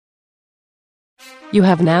You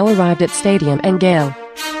have now arrived at Stadium and Gale.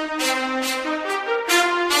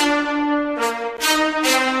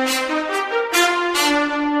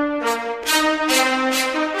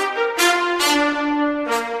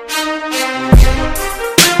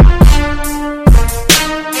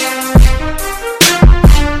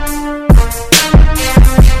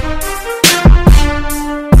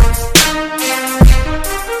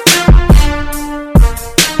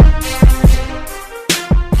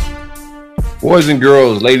 Boys and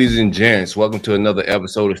girls, ladies and gents, welcome to another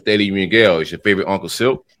episode of Stadium and Gale. It's your favorite Uncle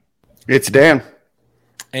Silk. It's Dan.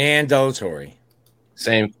 And Delatorre.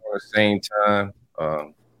 Same corner, same time. I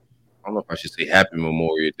don't know if I should say happy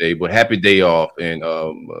Memorial Day, but happy day off and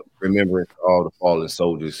remembering all the fallen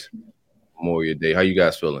soldiers Memorial Day. How you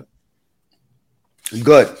guys feeling?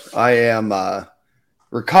 Good. I am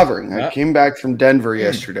recovering. I came back from Denver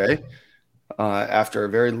yesterday after a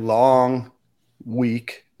very long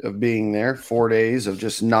week of being there, 4 days of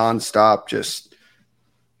just nonstop, just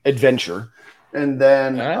adventure. And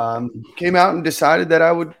then came out and decided that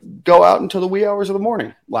I would go out until the wee hours of the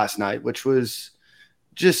morning last night, which was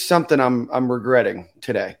just something I'm regretting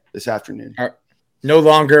this afternoon. No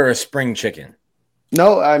longer a spring chicken.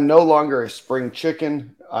 No, I'm no longer a spring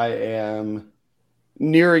chicken. I am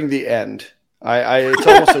nearing the end. It's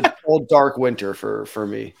almost a cold, dark winter for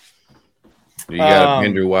me. You gotta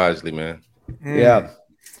bender wisely, man. Yeah.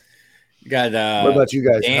 You got what about you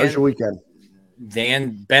guys? How's your weekend?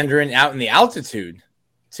 Dan bendering out in the altitude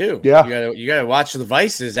too. Yeah. You gotta watch the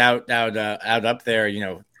vices out up there,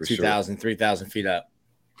 2,000, 3,000 feet up.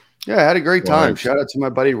 Yeah, I had a great time. Shout out to my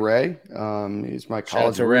buddy Ray. He's my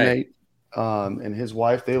college roommate. And his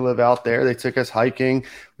wife, they live out there. They took us hiking.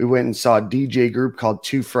 We went and saw a DJ group called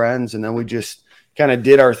Two Friends, and then we just kind of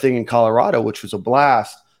did our thing in Colorado, which was a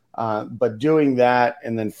blast. But doing that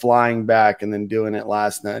and then flying back and then doing it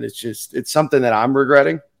last night, it's something that I'm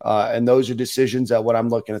regretting. And those are decisions that when I'm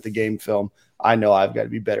looking at the game film, I know I've got to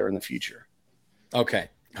be better in the future. Okay.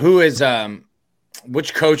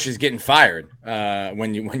 Which coach is getting fired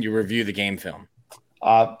when you review the game film?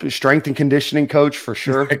 Strength and conditioning coach for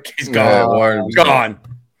sure. He's gone. Gone.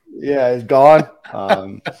 Yeah, he's gone.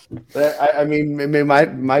 But I mean, it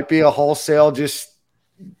might be a wholesale just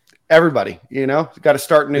everybody, got to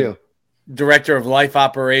start new. Director of life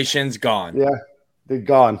operations gone. Yeah, they're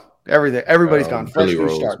gone. Everybody's gone. Fresh new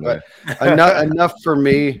start. Man. But enough for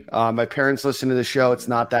me. My parents listen to the show. It's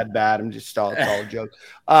not that bad. I'm just all a joke.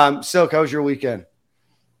 Silk, how was your weekend?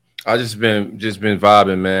 I just been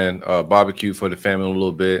vibing, man. Barbecue for the family a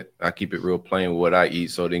little bit. I keep it real plain with what I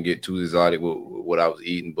eat, so I didn't get too exotic with what I was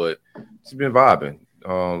eating. But just been vibing.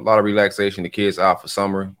 A lot of relaxation. The kids out for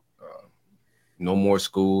summer. No more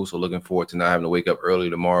school, so looking forward to not having to wake up early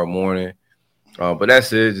tomorrow morning. But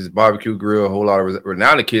that's it. Just barbecue, grill, a whole lot of.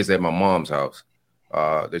 Now the kids at my mom's house.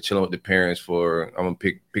 They're chilling with the parents I'm gonna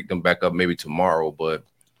pick them back up maybe tomorrow. But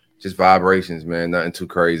just vibrations, man. Nothing too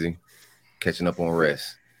crazy. Catching up on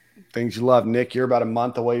rest. Things you love, Nick. You're about a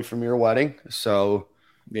month away from your wedding, so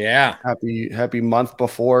yeah, happy month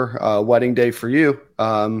before wedding day for you.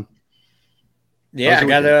 I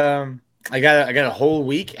got a whole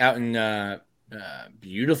week out in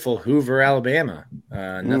beautiful Hoover, Alabama.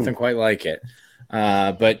 Nothing quite like it.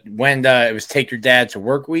 But when it was take your dad to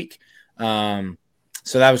work week, so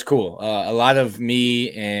that was cool. A lot of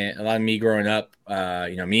me growing up,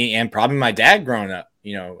 me and probably my dad growing up,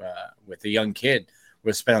 with a young kid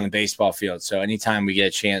was spent on the baseball field. So anytime we get a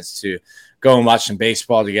chance to go and watch some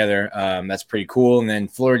baseball together, that's pretty cool. And then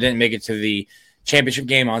Florida didn't make it to the championship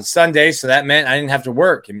game on Sunday, so that meant I didn't have to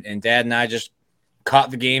work. And Dad and I just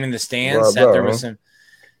caught the game in the stands, sat there with some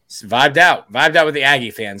vibed out with the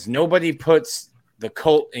Aggie fans. Nobody puts the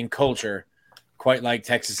cult in culture quite like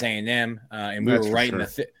Texas A&M, and we were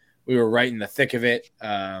right in the thick of it.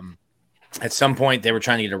 At some point, they were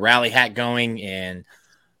trying to get a rally hat going, and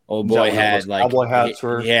old boy had cowboy hats.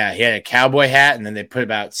 He had a cowboy hat, and then they put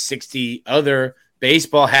about 60 other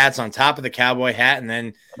baseball hats on top of the cowboy hat, and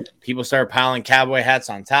then people started piling cowboy hats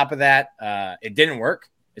on top of that. It didn't work.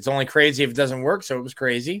 It's only crazy if it doesn't work, so it was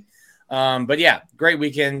crazy. But yeah, great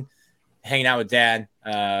weekend hanging out with Dad.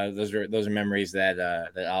 Those are memories that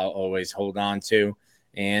I'll always hold on to.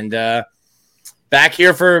 And back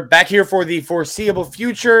here for the foreseeable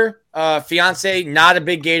future. Fiance, not a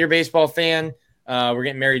big Gator baseball fan. We're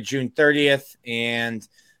getting married June 30th, and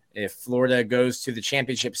if Florida goes to the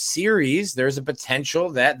championship series, there's a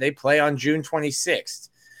potential that they play on June 26th.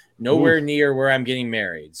 Nowhere near where I'm getting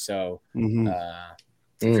married. So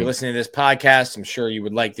if you're listening to this podcast, I'm sure you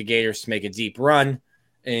would like the Gators to make a deep run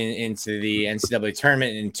into the NCAA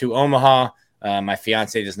tournament into Omaha. My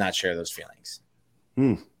fiance does not share those feelings.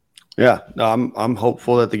 Yeah, Yeah, no, I'm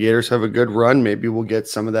hopeful that the Gators have a good run. Maybe we'll get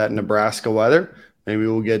some of that Nebraska weather. Maybe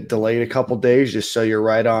we'll get delayed a couple days just so you're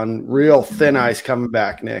right on real thin ice coming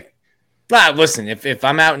back, Nick. Listen, if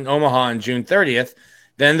I'm out in Omaha on June 30th,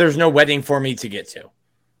 then there's no wedding for me to get to.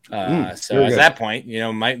 So at that point,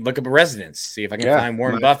 might look up a residence, see if I can find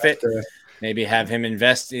Warren Buffett, maybe have him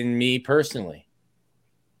invest in me personally.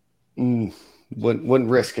 Wouldn't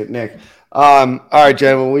risk it, Nick. All right,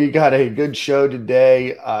 gentlemen, we got a good show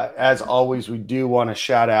today. As always, we do want to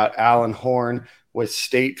shout out Alan Horn with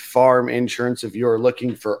State Farm Insurance. If you're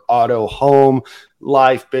looking for auto, home,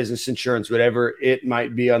 life, business insurance, whatever it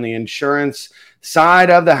might be on the insurance side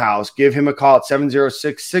of the house, give him a call at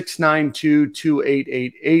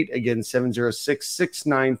 706-692-2888. Again,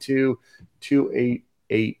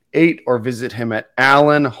 706-692-2888, or visit him at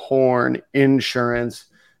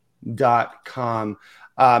allenhorninsurance.com.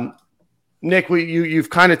 Nick, you've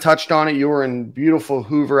kind of touched on it. You were in beautiful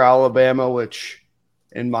Hoover, Alabama, which,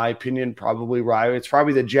 in my opinion, it's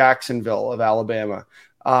probably the Jacksonville of Alabama.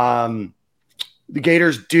 The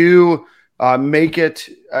Gators do make it,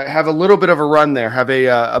 have a little bit of a run there, have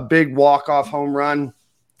a big walk-off home run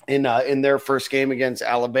in their first game against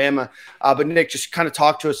Alabama. But Nick, just kind of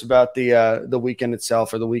talk to us about the weekend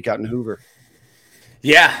itself, or the week out in Hoover.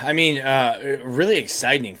 Yeah, I mean, really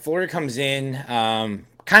exciting. Florida comes in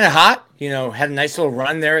kind of hot, had a nice little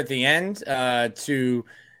run there at the end to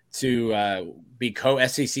be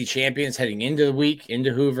co-SEC champions heading into the week,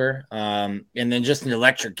 into Hoover. And then just an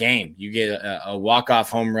electric game. You get a walk-off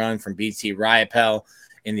home run from BT Riopelle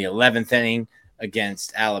in the 11th inning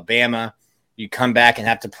against Alabama. You come back and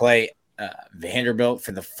have to play Vanderbilt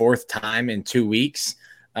for the fourth time in 2 weeks.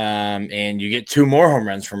 And you get two more home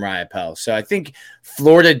runs from Riopelle. So I think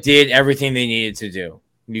Florida did everything they needed to do.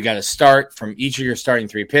 You got to start from each of your starting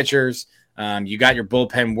three pitchers. You got your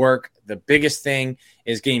bullpen work. The biggest thing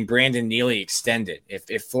is getting Brandon Neely extended.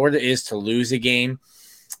 If Florida is to lose a game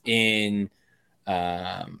in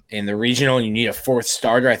the regional and you need a fourth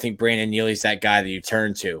starter, I think Brandon Neely's that guy that you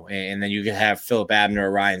turn to. And then you can have Phillip Abner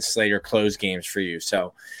or Ryan Slater close games for you.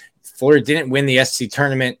 So Florida didn't win the SEC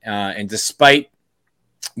tournament. And despite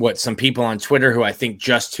what some people on Twitter, who I think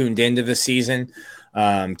just tuned into the season,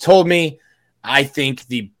 told me, I think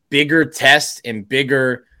the bigger test and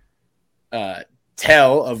bigger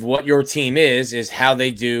tell of what your team is how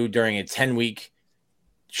they do during a 10-week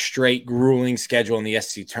straight grueling schedule in the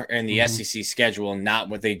SEC schedule, not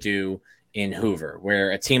what they do in Hoover,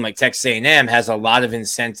 where a team like Texas A&M has a lot of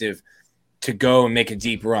incentive to go and make a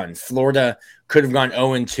deep run. Florida could have gone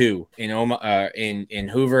 0-2 in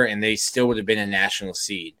Hoover, and they still would have been a national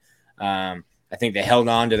seed. I think they held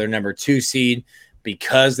on to their number 2 seed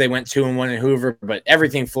because they went 2-1 in Hoover, but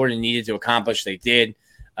everything Florida needed to accomplish, they did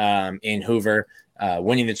in Hoover.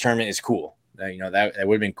 Winning the tournament is cool. That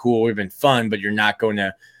would have been cool. It would have been fun, but you're not going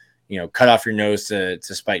to, cut off your nose to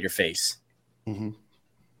spite your face. Mm-hmm.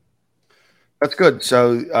 That's good.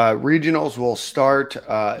 So regionals will start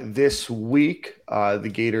this week.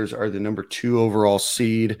 The Gators are the number 2 overall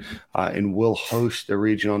seed and will host the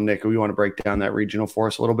regional. Nick, we want to break down that regional for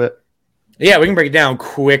us a little bit? Yeah, we can break it down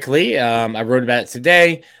quickly. I wrote about it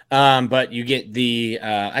today, but you get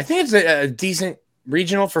I think it's a decent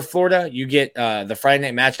regional for Florida. You get the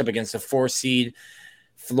Friday night matchup against the 4 seed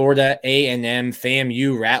Florida A&M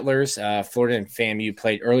FAMU Rattlers. Florida and FAMU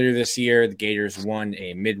played earlier this year. The Gators won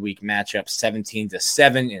a midweek matchup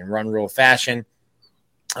 17-7 in run rule fashion.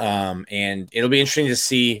 And it'll be interesting to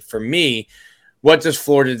see, for me, what does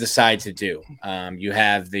Florida decide to do? You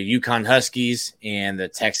have the UConn Huskies and the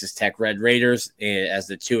Texas Tech Red Raiders as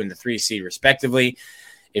the 2 and the 3 seed, respectively.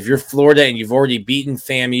 If you're Florida and you've already beaten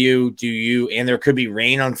FAMU, and there could be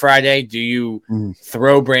rain on Friday, do you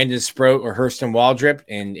throw Brandon Sproat or Hurston Waldrop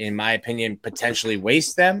and, in my opinion, potentially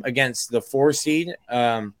waste them against the 4 seed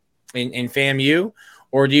in FAMU?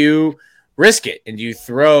 Or do you risk it and do you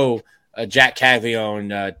throw Jack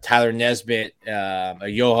Caglione, Tyler Nesbitt,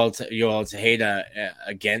 Yoel Tejeda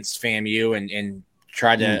against FAMU and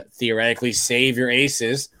try to theoretically save your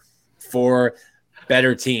aces for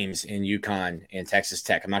better teams in UConn and Texas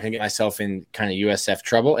Tech? I'm not going to get myself in kind of USF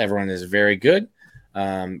trouble. Everyone is very good.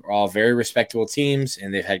 All very respectable teams,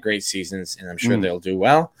 and they've had great seasons, and I'm sure they'll do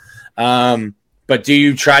well. But do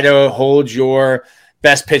you try to hold your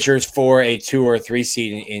best pitchers for a 2 or 3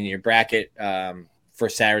 seed in your bracket for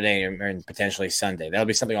Saturday and potentially Sunday? That'll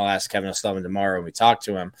be something I'll ask Kevin O'Sullivan tomorrow when we talk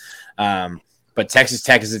to him. But Texas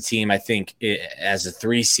Tech is a team, I think, as a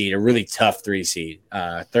 3 seed, a really tough 3 seed,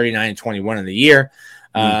 39-21 in the year.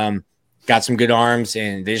 Got some good arms,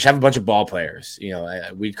 and they just have a bunch of ball players.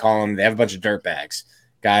 We'd call them, they have a bunch of dirt bags.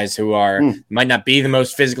 Guys who might not be the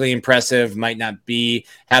most physically impressive, might not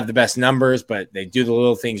have the best numbers, but they do the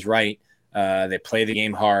little things right. They play the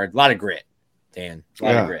game hard. A lot of grit, Dan. A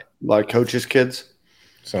lot of grit. A lot of coaches' kids.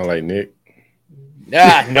 Sound like Nick.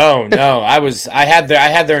 No. I had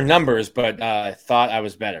their numbers, but I thought I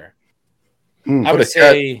was better. I would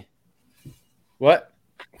say what?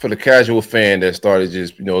 For the casual fan that started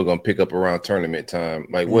just, going to pick up around tournament time,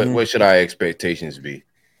 like what should our expectations be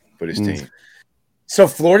for this team? So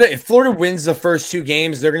if Florida wins the first 2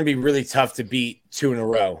 games, they're going to be really tough to beat 2 in a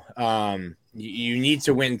row. You need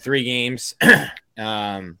to win 3 games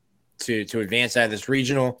to advance out of this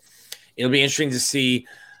regional. It'll be interesting to see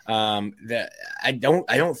that. I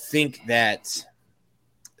don't think that.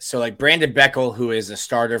 So like Brandon Beckel, who is a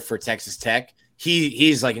starter for Texas Tech,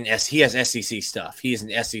 he's like he has SEC stuff. He's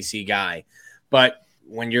an SEC guy, but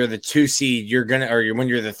when you're the 2 seed, when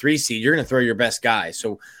you're the 3 seed, you're gonna throw your best guy.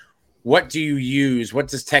 So what do you use? What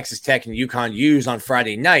does Texas Tech and UConn use on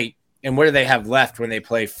Friday night? And what do they have left when they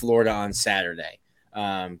play Florida on Saturday?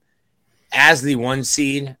 As the 1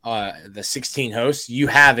 seed, the 16 hosts, you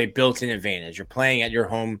have a built-in advantage. You're playing at your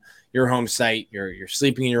home site. You're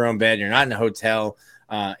sleeping in your own bed. You're not in a hotel.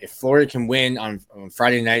 If Florida can win on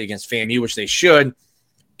Friday night against FAMU, which they should,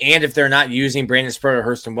 and if they're not using Brandon Sproat,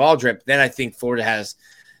 Hurston Waldrop, then I think Florida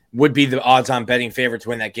would be the odds-on betting favorite to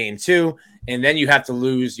win that game too. And then you have to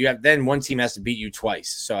lose. Then one team has to beat you twice.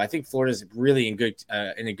 So I think Florida's really in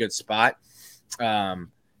a good spot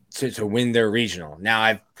to win their regional. Now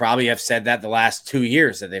I probably have said that the last 2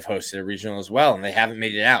 years that they've hosted a regional as well, and they haven't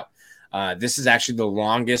made it out. This is actually the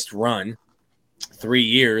longest run, 3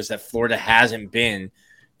 years, that Florida hasn't been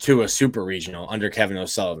to a super regional under Kevin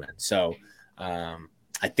O'Sullivan. So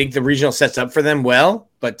I think the regional sets up for them well,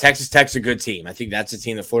 but Texas Tech's a good team. I think that's a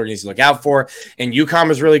team that Florida needs to look out for. And UConn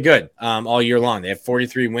was really good all year long. They have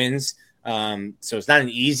 43 wins. So it's not an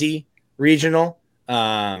easy regional, but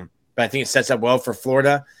I think it sets up well for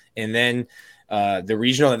Florida. And then the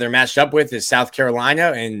regional that they're matched up with is South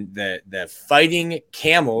Carolina and the Fighting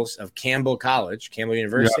Camels of Campbell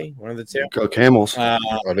University, one of the 2. Go Camels. Are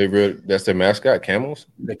they real? That's their mascot, Camels?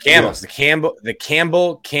 The Camels, the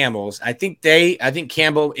Campbell Camels. I think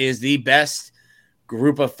Campbell is the best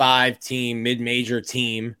group of 5 team, mid-major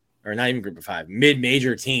team, or not even group of 5,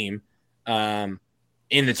 mid-major team in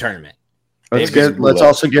the tournament. Let's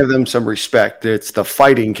also give them some respect. It's the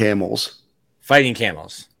Fighting Camels. Fighting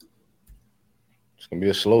Camels. It's gonna be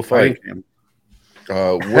a slow fight.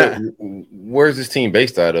 Where's this team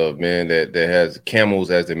based out of, man? That has camels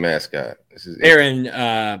as the mascot. They're in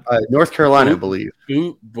North Carolina, I believe.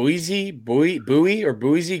 Boise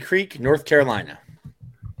Creek, North Carolina.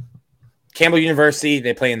 Campbell University.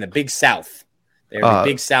 They play in the Big South. They're the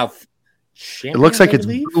Big South. It looks like it's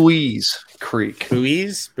Buies Creek.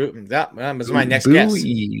 Buies. That was my next guess.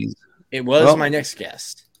 It was my next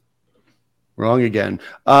guess. Wrong again.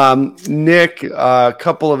 Nick, a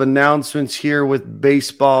couple of announcements here with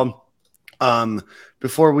baseball.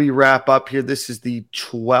 Before we wrap up here, this is the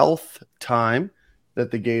 12th time that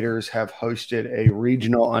the Gators have hosted a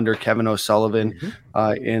regional under Kevin O'Sullivan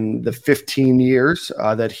in the 15 years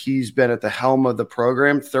that he's been at the helm of the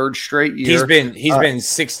program. 3rd straight year. He's been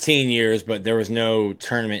 16 years, but there was no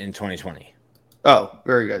tournament in 2020. Oh,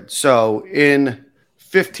 very good. So in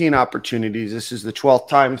 15 opportunities. This is the 12th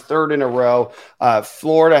time, 3rd in a row.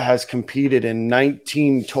 Florida has competed in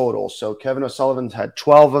 19 total. So Kevin O'Sullivan's had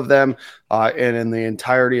 12 of them. And in the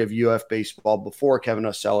entirety of UF baseball before Kevin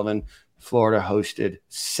O'Sullivan, Florida hosted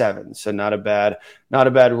 7. So not a bad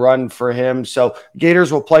run for him. So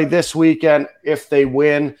Gators will play this weekend. If they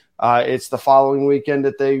win, it's the following weekend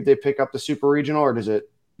that they pick up the super regional, or does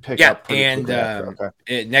it pick up?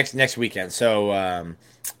 Next weekend. So,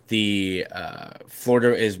 the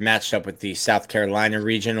Florida is matched up with the South Carolina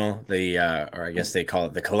regional, or I guess they call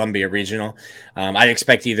it the Columbia regional. I'd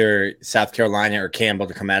expect either South Carolina or Campbell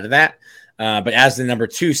to come out of that. But as the number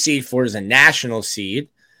 2 seed, Florida's a national seed,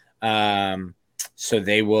 so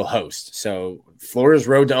they will host. So Florida's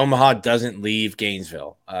road to Omaha doesn't leave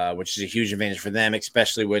Gainesville, which is a huge advantage for them,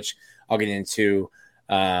 especially, which I'll get into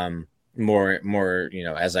more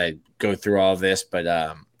as I go through all of this.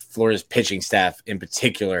 But Florida's pitching staff in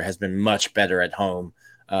particular has been much better at home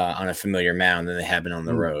on a familiar mound than they have been on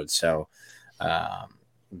the road. So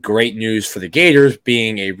great news for the Gators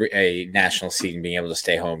being a national seed and being able to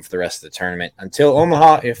stay home for the rest of the tournament until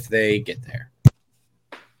Omaha if they get there.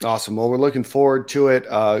 Awesome. Well, we're looking forward to it.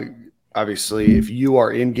 Obviously, if you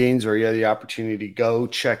are in Gainesville or you have the opportunity, go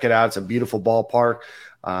check it out. It's a beautiful ballpark.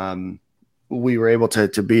 We were able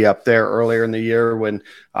to be up there earlier in the year when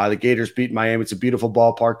the Gators beat Miami. It's a beautiful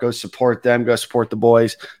ballpark. Go support them. Go support the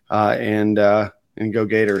boys. And And go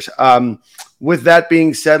Gators. With that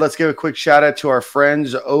being said, let's give a quick shout out to our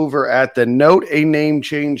friends over at The Note, a name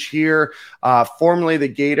change here. Formerly the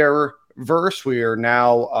Gator Verse. We are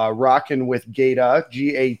now rocking with Gata,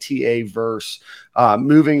 Gata Verse,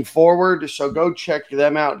 moving forward. So go check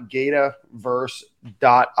them out.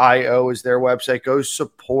 Gataverse.io is their website. Go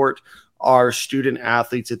support our student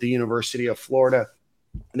athletes at the University of Florida.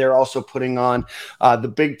 They're also putting on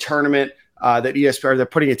the big tournament that ESPN, they're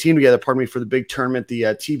putting a team together, for the big tournament, the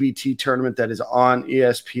TBT tournament that is on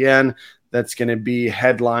ESPN. That's going to be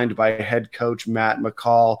headlined by head coach Matt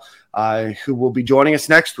McCall, who will be joining us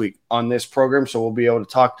next week on this program. So we'll be able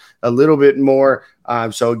to talk a little bit more.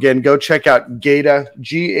 So again, go check out Gata,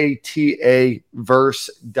 Gata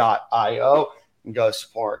verse.io, and go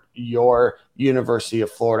support your University of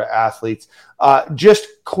Florida athletes. Just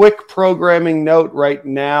quick programming note right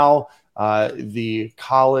now. The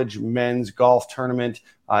college men's golf tournament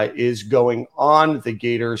is going on. The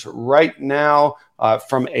Gators right now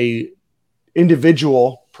from a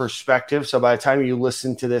individual perspective. So by the time you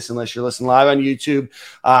listen to this, unless you're listening live on YouTube,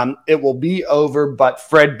 it will be over. But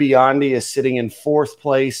Fred Biondi is sitting in 4th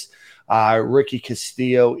place. Ricky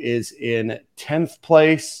Castillo is in 10th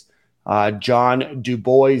place. John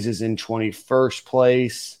Dubois is in 21st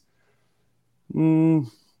place.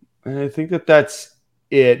 I think that's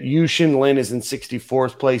it. Yushin Lin is in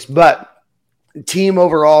 64th place, but team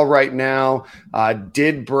overall right now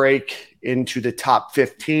did break into the top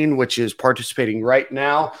 15, which is participating right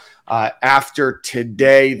now. After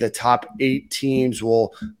today, the top 8 teams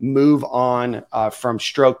will move on from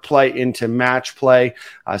stroke play into match play.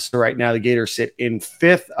 So right now the Gators sit in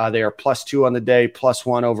 5th. They are +2 on the day,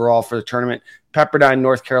 +1 overall for the tournament. Pepperdine,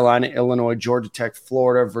 North Carolina, Illinois, Georgia Tech,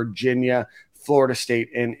 Florida, Virginia, Florida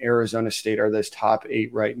State, and Arizona State are those top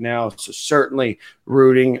 8 right now. So certainly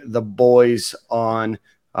rooting the boys on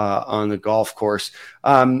the golf course.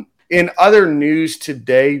 In other news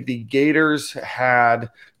today, the Gators had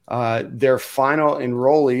their final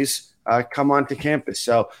enrollees come onto campus.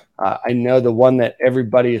 So I know the one that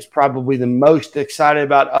everybody is probably the most excited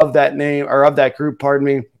about of that name, or of that group,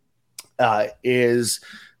 is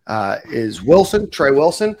Wilson, Trey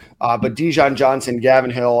Wilson, but Dijon Johnson, Gavin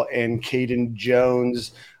Hill, and Caden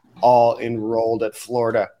Jones all enrolled at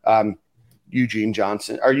Florida. Eugene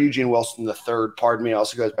Wilson the third,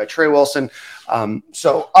 also goes by Trey Wilson.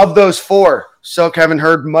 So of those 4, Silk, haven't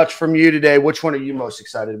heard much from you today. Which one are you most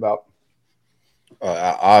excited about?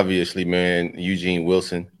 Obviously, man, Eugene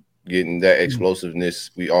Wilson getting that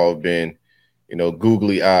explosiveness. We all been,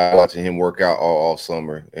 googly eyed watching him work out all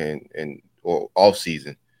summer and off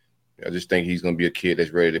season. I just think he's going to be a kid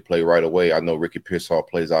that's ready to play right away. I know Ricky Pearsall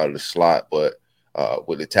plays out of the slot, but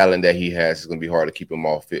with the talent that he has, it's going to be hard to keep him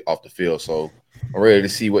off the field. So I'm ready to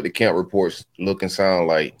see what the camp reports look and sound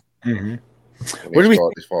like. Mm-hmm. What do we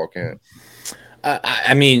start this fall camp?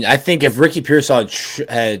 I mean, I think if Ricky Pearsall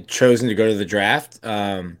had chosen to go to the draft,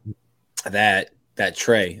 that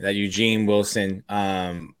Eugene Wilson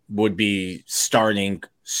would be starting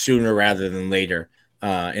sooner rather than later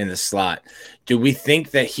in the slot. Do we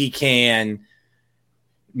think that he can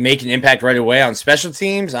make an impact right away on special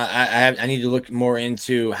teams? I need to look more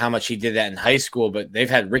into how much he did that in high school, but they've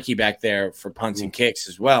had Ricky back there for punts and kicks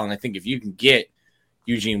as well. And I think if you can get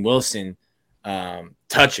Eugene Wilson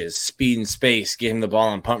touches, speed and space, get him the ball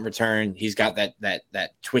on punt return, he's got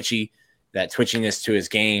that twitchiness to his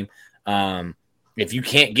game. If you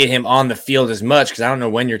can't get him on the field as much, because I don't know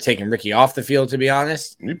when you're taking Ricky off the field, to be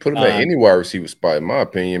honest. You put him at any wide receiver spot, in my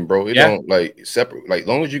opinion, bro. It don't separate. As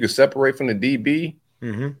long as you can separate from the DB,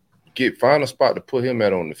 find a spot to put him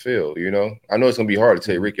at on the field. I know it's gonna be hard to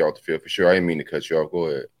take Ricky off the field for sure. I didn't mean to cut you off. Go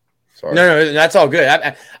ahead. Sorry. No, that's all good.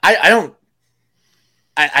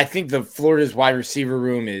 I think the Florida's wide receiver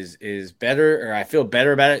room is better, or I feel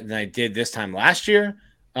better about it than I did this time last year.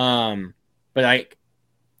 But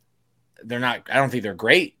they're not. I don't think they're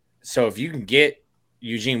great. So if you can get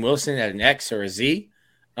Eugene Wilson at an X or a Z,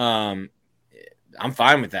 I'm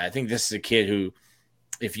fine with that. I think this is a kid who,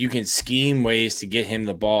 if you can scheme ways to get him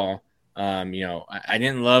the ball, I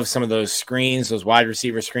didn't love some of those screens, those wide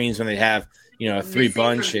receiver screens when they have a 3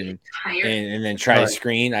 bunch and then try to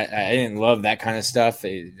screen. I didn't love that kind of stuff.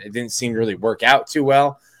 It didn't seem to really work out too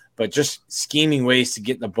well. But just scheming ways to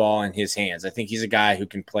get the ball in his hands, I think he's a guy who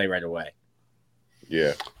can play right away.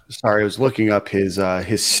 Yeah. Sorry, I was looking up his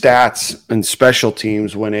stats and special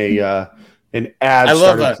teams when an ad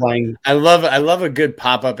started playing. I love a good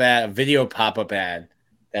pop-up ad, a video pop-up ad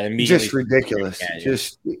that immediately just ridiculous.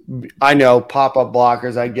 I know pop-up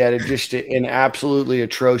blockers, I get it. Just an absolutely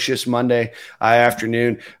atrocious Monday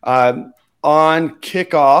afternoon. On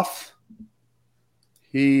kickoff,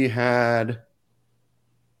 he had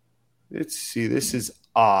let's see. This is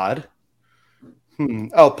odd.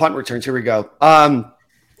 Oh, punt returns. Here we go.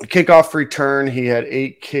 Kickoff return. He had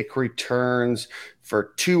 8 kick returns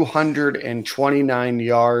for 229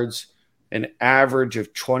 yards, an average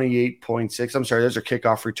of 28.6. I'm sorry, those are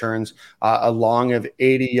kickoff returns, a long of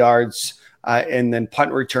 80 yards. And then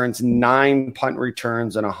punt returns, 9 punt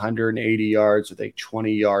returns and 180 yards with a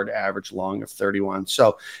 20-yard average long of 31.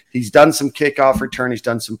 So he's done some kickoff return. He's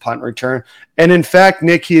done some punt return. And in fact,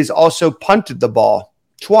 Nick, he has also punted the ball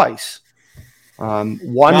twice. One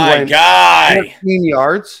went 15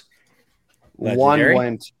 yards. Legendary. One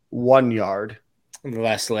went 1 yard.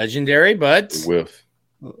 Less legendary, but Whiff.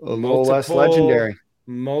 A little less legendary.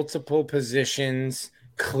 Multiple positions.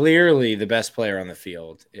 Clearly the best player on the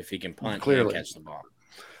field if he can punt and catch the ball.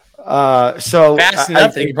 So fast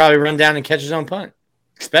enough, he could probably run down and catch his own punt,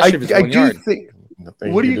 especially if it's 1 yard.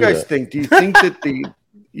 What do you guys think? Do you think that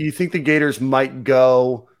the Gators might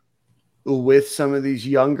go with some of these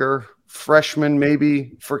younger freshmen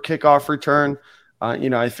maybe for kickoff return?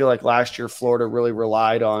 I feel like last year Florida really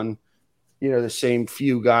relied on, the same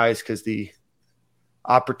few guys because the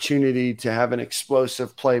opportunity to have an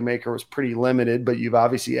explosive playmaker was pretty limited, but you've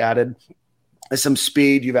obviously added some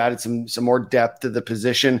speed. You've added some more depth to the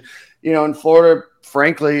position. In Florida,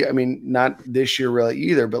 frankly, I mean, not this year really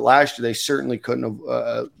either, but last year they certainly couldn't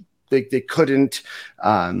have they couldn't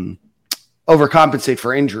overcompensate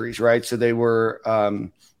for injuries, right? So they were,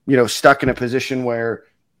 stuck in a position where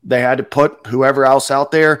they had to put whoever else out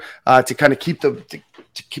there to kind of keep to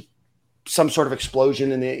keep some sort of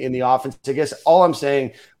explosion in the offense. I guess all I'm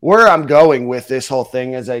saying, where I'm going with this whole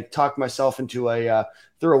thing, as I talk myself into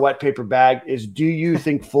through a wet paper bag, is: do you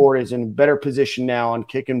think Florida is in a better position now on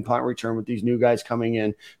kick and punt return with these new guys coming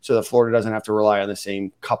in, so that Florida doesn't have to rely on the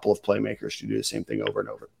same couple of playmakers to do the same thing over and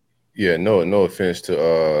over? Yeah, no offense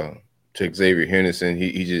to Xavier Henderson.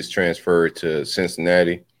 He just transferred to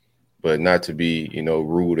Cincinnati, but not to be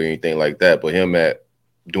rude or anything like that. But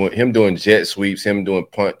him doing jet sweeps, him doing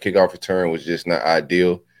punt, kickoff return was just not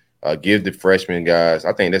ideal. Give the freshman guys,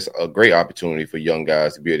 I think that's a great opportunity for young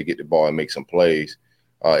guys to be able to get the ball and make some plays.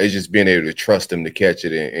 It's just being able to trust them to catch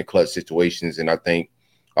it in clutch situations. And I think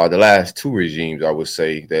the last 2 regimes, I would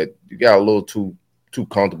say that you got a little too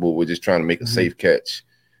comfortable with just trying to make a safe catch,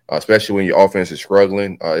 especially when your offense is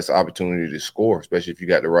struggling. It's an opportunity to score, especially if you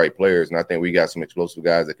got the right players. And I think we got some explosive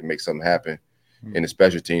guys that can make something happen in the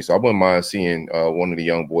special team. So I wouldn't mind seeing one of the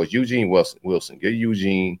young boys, Eugene Wilson. Get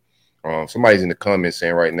Eugene. Somebody's in the comments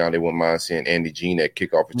saying right now they wouldn't mind seeing Andy Jean at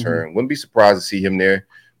kickoff return. Wouldn't be surprised to see him there.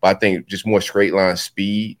 But I think just more straight line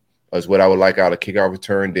speed is what I would like out of kickoff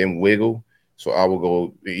return, then wiggle. So I would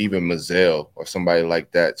go even Mazzell or somebody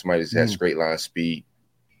like that. Somebody that has straight line speed.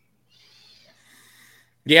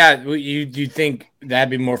 Yeah, you think that'd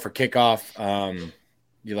be more for kickoff.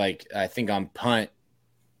 I think on punt,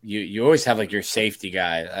 you always have like your safety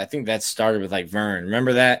guy. I think that started with like Vern.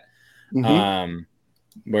 Remember that?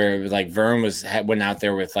 Where it was like Vern went out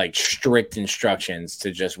there with like strict instructions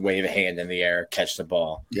to just wave a hand in the air, catch the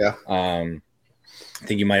ball. Yeah. I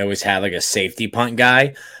think you might always have like a safety punt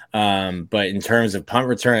guy. But in terms of punt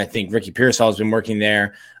return, I think Ricky Pearsall has been working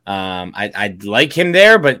there. I'd like him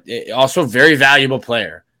there, but also very valuable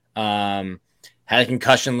player. Had a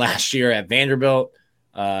concussion last year at Vanderbilt.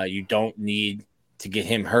 You don't need to get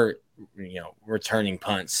him hurt, returning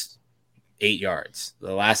punts 8 yards.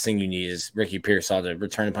 The last thing you need is Ricky Pearsall to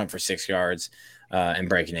return a punt for 6 yards and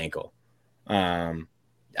break an ankle. I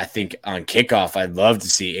think on kickoff, I'd love to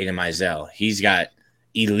see Aiden Mizell. He's got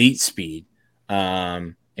elite speed,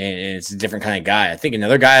 and it's a different kind of guy. I think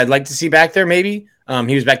another guy I'd like to see back there maybe,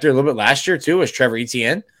 he was back there a little bit last year too, was Trevor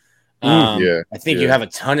Etienne. I think you have a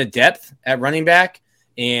ton of depth at running back,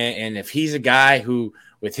 and if he's a guy who,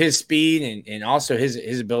 with his speed and also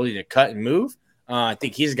his ability to cut and move, I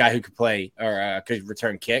think he's a guy who could play or could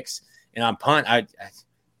return kicks. And on punt,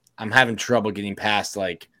 I'm having trouble getting past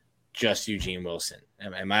like just Eugene Wilson.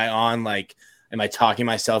 Am I talking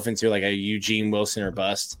myself into like a Eugene Wilson or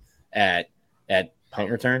bust at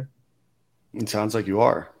punt return? It sounds like you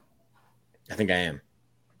are. I think I am.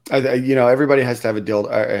 Everybody has to have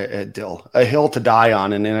a hill to die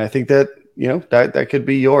on, and I think that that could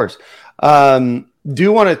be yours.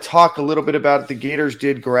 Do want to talk a little bit about it. The Gators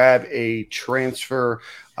did grab a transfer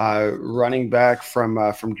running back from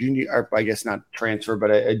junior, or I guess not transfer,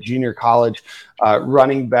 but a junior college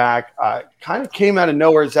running back. Kind of came out of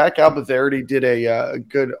nowhere. Zach Albaverdi did a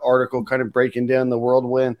good article kind of breaking down the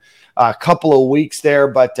whirlwind a couple of weeks there,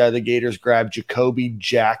 but the Gators grabbed Jacoby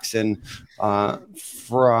Jackson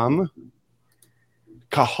from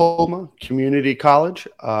Kahoma Community College.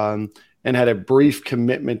 and had a brief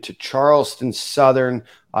commitment to Charleston Southern.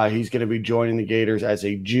 He's going to be joining the Gators as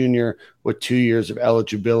a junior with 2 years of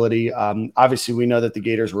eligibility. Obviously, we know that the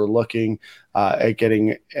Gators were looking at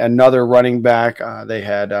getting another running back. They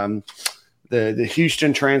had the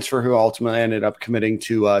Houston transfer who ultimately ended up committing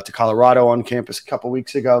to Colorado on campus a couple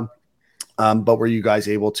weeks ago. But were you guys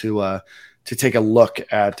able to take a look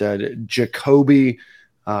at Jacoby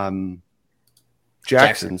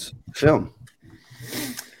Jackson's film?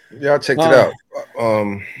 Yeah, I checked it out.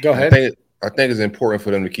 Go ahead. I think it's important for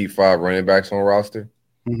them to keep 5 running backs on roster.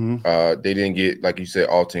 Mm-hmm. They didn't get, like you said,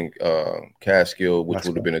 Alton Caskill, which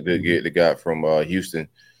would have been a good get. They got from Houston.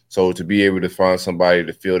 So to be able to find somebody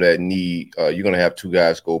to fill that need, you're going to have 2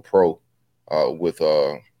 guys go pro with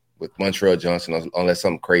Montrell Johnson, unless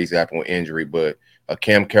something crazy happened with injury. But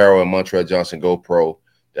Cam Carroll and Montrell Johnson go pro.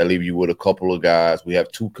 That leave you with a couple of guys. We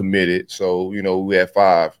have 2 committed. So, we have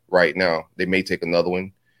 5 right now. They may take another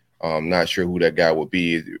one. Not sure who that guy would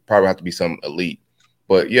be. It probably have to be some elite.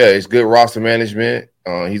 But, yeah, it's good roster management.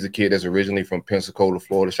 He's a kid that's originally from Pensacola,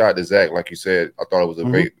 Florida. Shout out to Zach. Like you said, I thought it was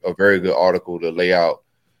a very good article to lay out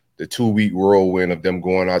the 2-week whirlwind of them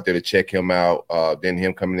going out there to check him out, then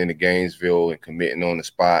him coming into Gainesville and committing on the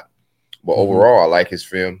spot. But overall, I like his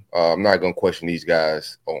film. I'm not going to question these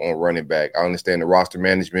guys on running back. I understand the roster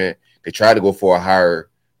management. They try to go for a higher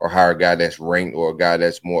guy that's ranked or a guy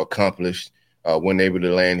that's more accomplished. When able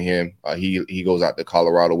to land him, he goes out to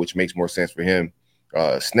Colorado, which makes more sense for him.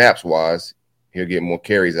 Snaps-wise, he'll get more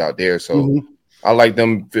carries out there. So I like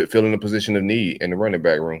them filling the position of need in the running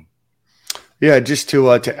back room. Yeah, just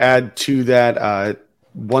to add to that,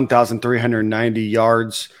 1,390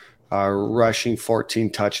 yards, rushing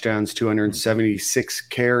 14 touchdowns, 276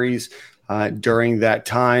 carries during that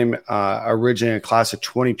time. Originally a class of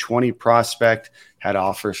 2020 prospect, had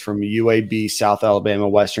offers from UAB, South Alabama,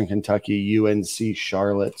 Western Kentucky, UNC,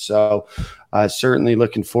 Charlotte. So certainly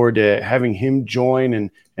looking forward to having him join,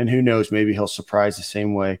 and who knows, maybe he'll surprise the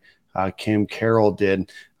same way Cam Carroll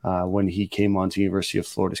did when he came onto University of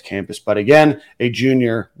Florida's campus. But again, a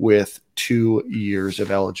junior with 2 years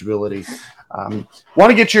of eligibility. Want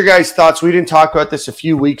to get your guys' thoughts. We didn't talk about this a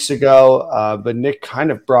few weeks ago, but Nick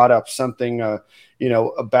kind of brought up something,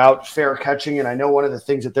 about fair catching. And I know one of the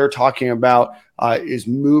things that they're talking about is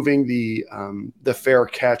moving the fair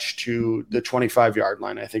catch to the 25-yard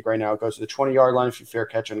line. I think right now it goes to the 20-yard line if you fair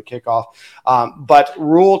catch on a kickoff. But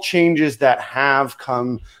rule changes that have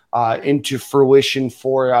come into fruition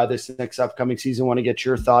for this next upcoming season. Want to get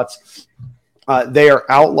your thoughts. They are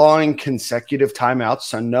outlawing consecutive timeouts,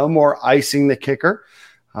 so no more icing the kicker.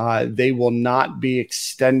 They will not be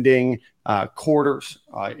extending quarters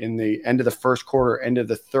in the end of the first quarter, end of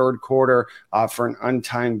the third quarter for an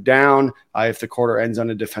untimed down if the quarter ends on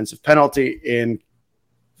a defensive penalty, in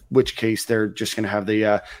which case they're just going to have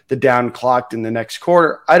the down clocked in the next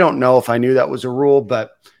quarter. I don't know if I knew that was a rule,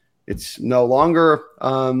 but it's no longer.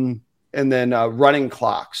 And then running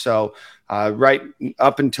clock. So right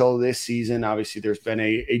up until this season, obviously there's been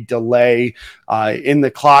a delay in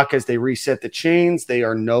the clock as they reset the chains. They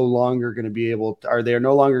are no longer going to be they are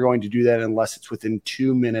no longer going to do that unless it's within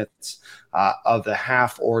 2 minutes of the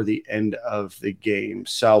half or the end of the game.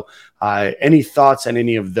 So any thoughts on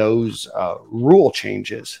any of those rule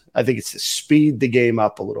changes? I think it's to speed the game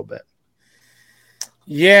up a little bit.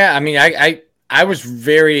 Yeah, I mean, I was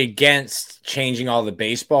very against changing all the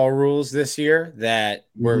baseball rules this year that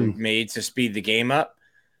were made to speed the game up.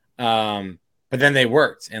 But then they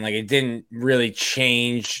worked, and it didn't really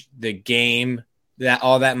change the game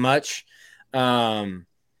that much. I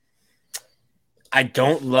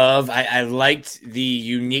liked the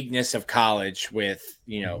uniqueness of college with,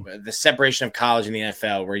 the separation of college and the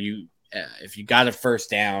NFL, where if you got a first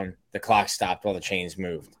down, the clock stopped while the chains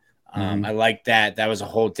moved. I like that. That was a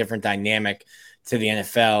whole different dynamic to the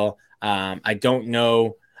NFL. I don't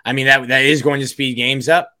know. I mean, that is going to speed games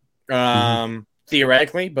up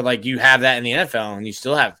theoretically, but you have that in the NFL and you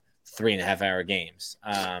still have 3.5-hour games.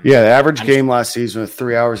 The average game last season was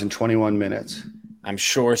 3 hours and 21 minutes. I'm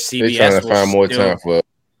sure CBS they're trying to find more time for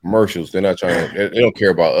commercials. They're not trying to, they don't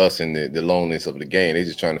care about us and the loneliness of the game. They're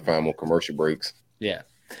just trying to find more commercial breaks. Yeah.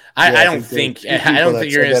 I don't think you're going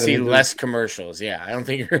to see less commercials. Yeah, I don't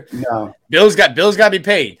think you're. No, Bills got to be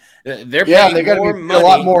paid. They're paying they got to be a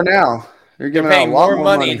lot more now. They're paying more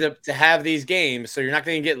money to have these games, so you're not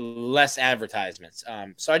going to get less advertisements.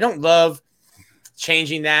 So I don't love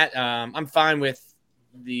changing that. I'm fine with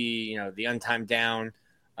the untimed down.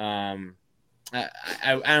 I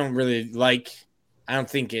don't really like. I don't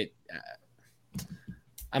think it.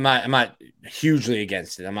 I'm not hugely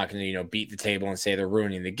against it. I'm not going to, beat the table and say they're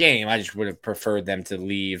ruining the game. I just would have preferred them to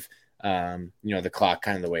leave, the clock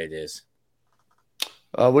kind of the way it is.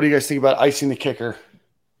 What do you guys think about icing the kicker?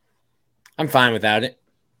 I'm fine without it.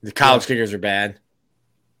 The college kickers are bad.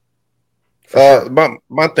 Sure.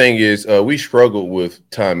 My thing is we struggled with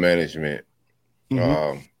time management.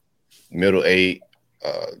 Middle eight,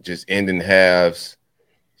 just ending halves,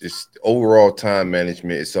 just overall time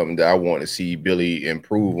management is something that I want to see Billy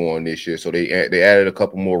improve on this year. So they added a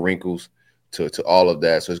couple more wrinkles to all of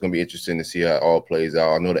that. So it's going to be interesting to see how it all plays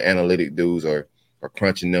out. I know the analytic dudes are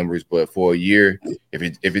crunching numbers, but for a year,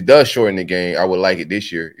 if it does shorten the game, I would like it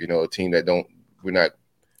this year. You know, a team that we're not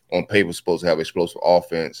on paper supposed to have explosive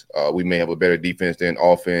offense. We may have a better defense than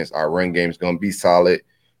offense. Our run game is going to be solid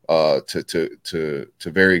to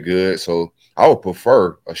very good. So I would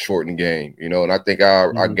prefer a shortened game, you know, and I think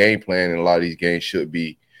our game plan in a lot of these games should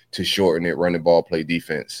be to shorten it, run the ball, play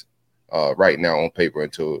defense right now on paper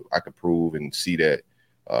until I can prove and see that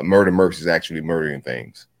Murder Mercs is actually murdering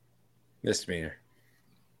things. Misdemeanor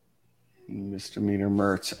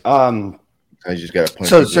Mertz. I just got to punch.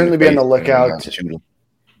 So certainly be on the lookout.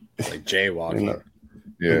 Like jaywalking.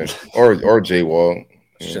 Yeah, or jaywalk.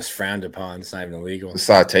 It's just frowned upon. It's not even illegal.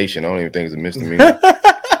 Citation. I don't even think it's a misdemeanor.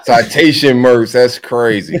 Citation, Mertz. That's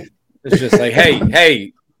crazy. It's just like,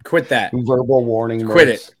 hey, quit that. Verbal warning. Quit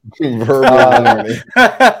it. Verbal warning.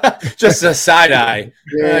 Just a side eye.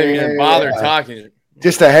 You're not even gonna bother talking.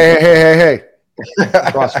 Just a hey.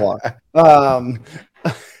 Crosswalk.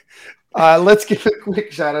 Let's give a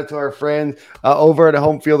quick shout out to our friends over at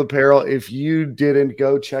Home Field Apparel. If you didn't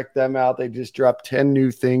go check them out, they just dropped 10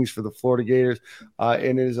 new things for the Florida Gators,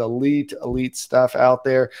 and it is elite stuff out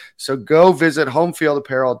there. So go visit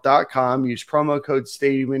homefieldapparel.com. Use promo code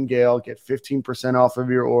Stadium and Gale. Get 15% off of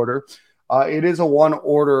your order. It is a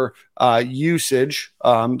one-order usage,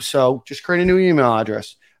 so just create a new email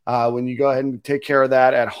address. When you go ahead and take care of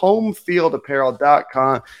that at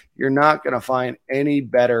homefieldapparel.com, you're not going to find any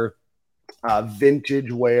better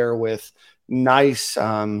vintage wear with nice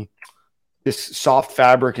just soft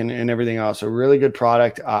fabric and everything else. A really good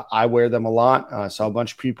product. I wear them a lot. Saw a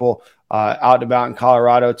bunch of people out and about in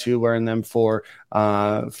Colorado too wearing them for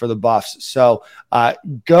the Buffs. So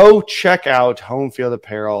go check out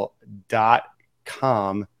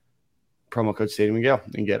homefieldapparel.com. Promo code Stadium and Gale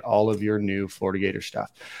and get all of your new Florida Gator stuff.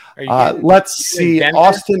 Let's see.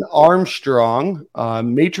 Austin Armstrong,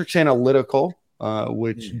 Matrix Analytical,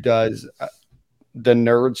 which does the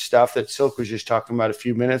nerd stuff that Silk was just talking about a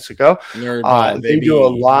few minutes ago. They do a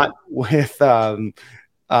lot with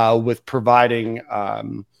providing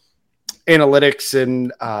analytics,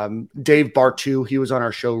 and Dave Bartu, he was on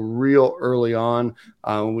our show real early on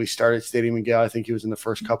when we started Stadium and Gale. I think he was in the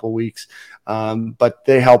first couple weeks, but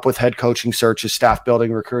they help with head coaching searches, staff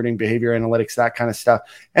building, recruiting, behavior analytics, that kind of stuff.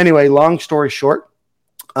 Anyway, long story short,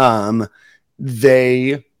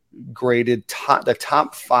 they graded the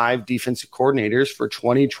top 5 defensive coordinators for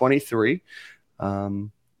 2023,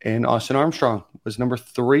 and Austin Armstrong was number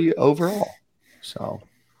 3 overall. So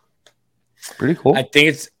pretty cool. I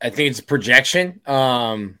think it's a projection.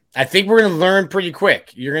 I think we're going to learn pretty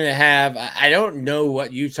quick. You're going to have, I don't know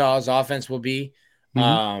what Utah's offense will be,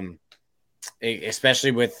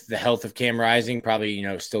 especially with the health of Cam Rising, probably,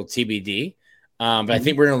 still TBD. But I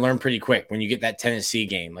think we're going to learn pretty quick when you get that Tennessee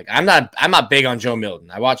game. Like I'm not big on Joe Milton.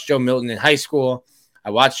 I watched Joe Milton in high school. I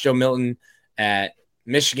watched Joe Milton at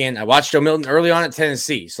Michigan. I watched Joe Milton early on at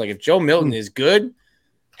Tennessee. So like if Joe Milton is good,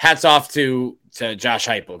 hats off to Josh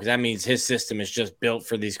Heupel, because that means his system is just built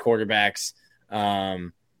for these quarterbacks.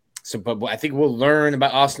 But I think we'll learn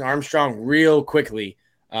about Austin Armstrong real quickly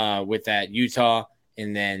with that Utah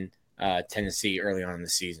and then Tennessee early on in the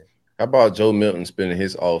season. How about Joe Milton spending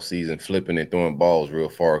his off season flipping and throwing balls real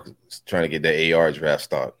far, trying to get that AR draft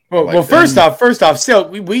stock? Well, first off, still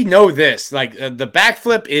we know this. Like the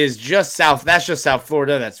backflip is just south. That's just South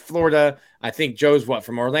Florida. That's Florida. I think Joe's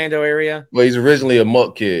from Orlando area. Well, he's originally a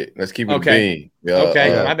Muck kid. Let's keep it being.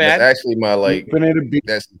 Okay, my bad. That's actually my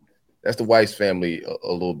that's the Weiss family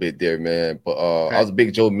a little bit there, man. But I was a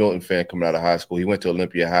big Joe Milton fan coming out of high school. He went to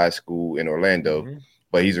Olympia High School in Orlando,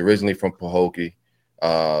 but he's originally from Pahokee.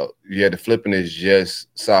 The flipping is just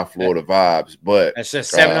South Florida vibes, but that's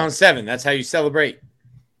just 7-on-7. That's how you celebrate.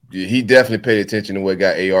 He definitely paid attention to what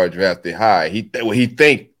got AR drafted high. He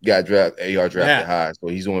think got AR drafted high, so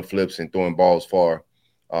he's doing flips and throwing balls far.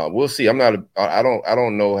 We'll see. I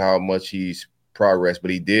don't know how much he's progressed, but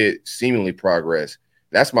he did seemingly progress.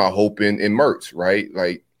 That's my hope in Mertz, right?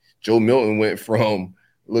 Like Joe Milton went from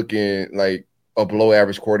looking like a below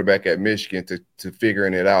average quarterback at Michigan to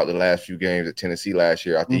figuring it out the last few games at Tennessee last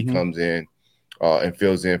year. I think he comes in and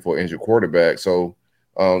fills in for an injured quarterback. So,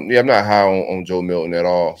 I'm not high on Joe Milton at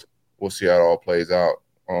all. We'll see how it all plays out.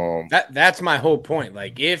 That's my whole point.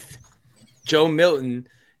 Like if Joe Milton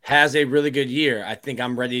has a really good year, I think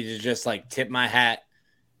I'm ready to just like tip my hat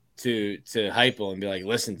to Heupel and be like,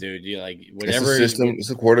 listen, dude, you like whatever. It's a system. It's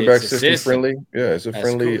a quarterback system friendly. Yeah, it's a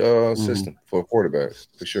friendly system for quarterbacks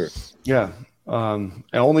for sure. Yeah,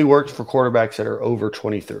 it only works for quarterbacks that are over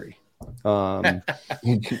 23. But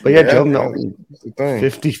yeah, Joe Milton,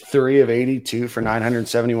 53 of 82 for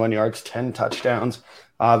 971 yards, 10 touchdowns.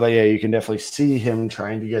 But yeah, you can definitely see him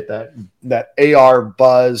trying to get that AR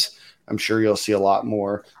buzz. I'm sure you'll see a lot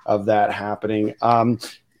more of that happening.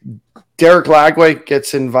 Derek Lagway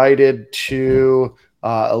gets invited to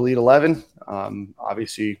Elite 11.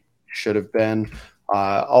 Obviously, should have been. We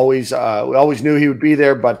always knew he would be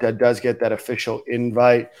there, but does get that official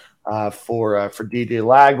invite for DJ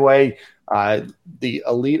Lagway. The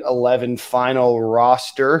Elite 11 final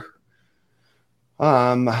roster.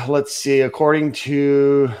 Let's see. According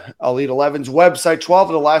to Elite 11's website, 12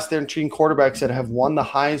 of the last 13 quarterbacks that have won the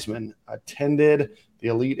Heisman attended the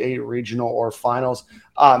Elite 8 regional or finals.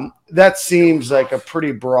 That seems like a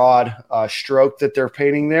pretty broad stroke that they're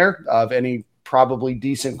painting there of any probably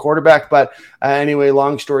decent quarterback. But anyway,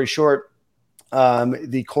 long story short,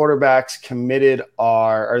 the quarterbacks committed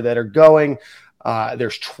that are going.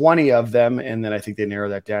 There's 20 of them, and then I think they narrow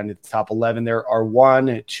that down to the top 11. There are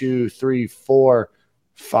 1, 2, 3, 4,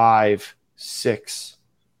 5, 6,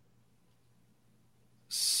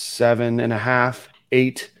 7.5,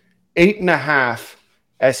 8.5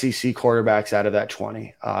 SEC quarterbacks out of that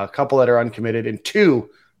 20. A couple that are uncommitted, and 2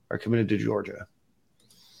 are committed to Georgia.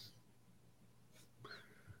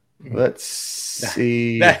 Let's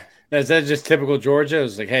see. Is that just typical Georgia? It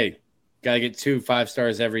was like, hey, got to get 2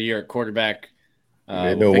 5-stars every year at quarterback.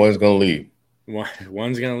 One's going to leave.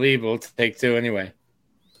 One's going to leave. We'll take 2 anyway.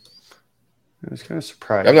 I was kind of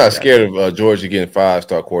surprised. I'm not scared of Georgia getting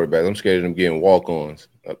 5-star quarterbacks. I'm scared of them getting walk-ons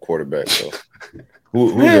quarterbacks. So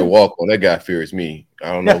who's their walk-on? That guy fears me.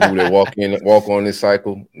 I don't know who they walk on this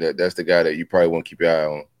cycle. That's the guy that you probably want to keep your eye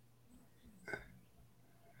on.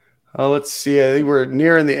 Let's see. I think we're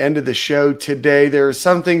nearing the end of the show today. There's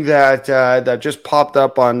something that just popped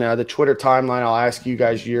up on the Twitter timeline. I'll ask you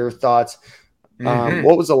guys your thoughts.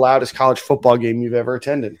 What was the loudest college football game you've ever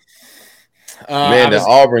attended? The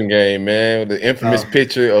Auburn game, man. The infamous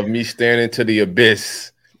picture of me staring into the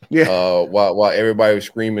abyss. Yeah. While everybody was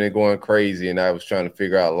screaming and going crazy, and I was trying to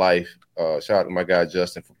figure out life. Shout out to my guy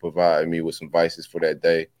Justin for providing me with some vices for that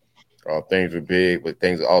day. Things were big, but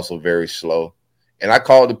things are also very slow. And I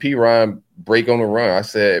called the P. Ryan break on the run. I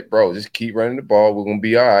said, bro, just keep running the ball. We're gonna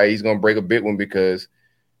be all right. He's gonna break a big one because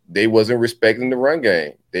they wasn't respecting the run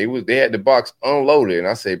game. They had the box unloaded. And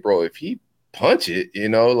I said, bro, if he punch it,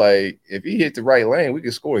 like if he hit the right lane, we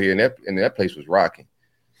could score here. And that place was rocking.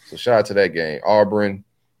 So shout out to that game. Auburn,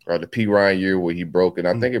 the P. Ryan year where he broke it.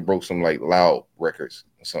 I think it broke some like loud records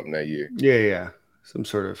or something that year. Yeah. Some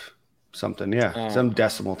sort of something. Yeah. Some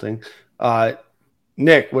decimal thing.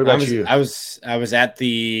 Nick, what about you? I was at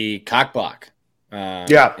the Cock Block.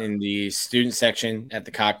 In the student section at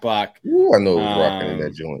the Cock Block. Ooh, I know it was rocking in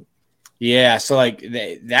that joint. Yeah, so like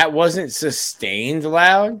that wasn't sustained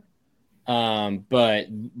loud, but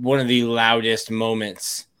one of the loudest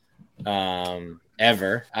moments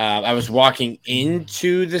ever. I was walking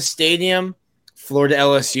into the stadium, Florida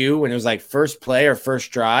LSU, when it was like first play or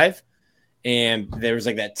first drive, and there was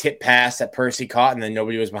like that tip pass that Percy caught, and then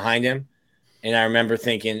nobody was behind him. And I remember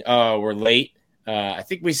thinking, oh, we're late. I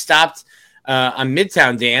think we stopped on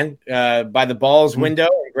Midtown, Dan, by the Balls window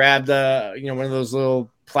and grabbed one of those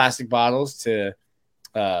little plastic bottles to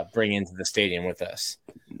bring into the stadium with us.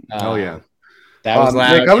 That was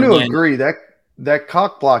loud. Nick, I'm going to agree that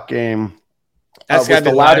Cock Block game. That's got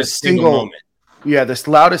the loudest single moment. Yeah, this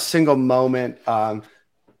loudest single moment.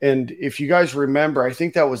 And if you guys remember, I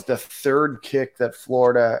think that was the third kick that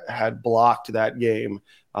Florida had blocked that game.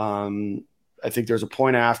 I think there's a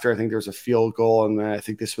point after. I think there's a field goal, and then I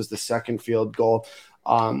think this was the second field goal.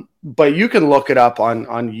 But you can look it up on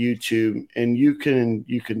YouTube, and you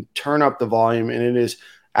can turn up the volume, and it is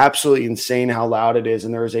absolutely insane how loud it is.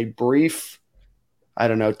 And there is a brief,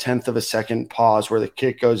 10th of a second pause where the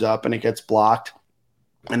kick goes up and it gets blocked,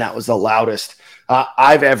 and that was the loudest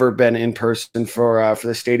I've ever been in person for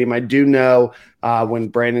the stadium. I do know when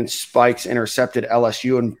Brandon Spikes intercepted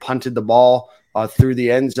LSU and punted the ball through the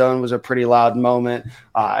end zone was a pretty loud moment.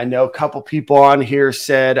 I know a couple people on here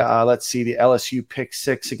said, let's see, the LSU pick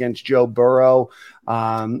 6 against Joe Burrow.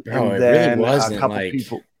 And then really a couple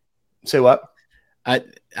people say what?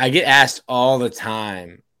 I get asked all the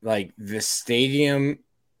time, like the stadium.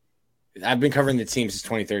 I've been covering the team since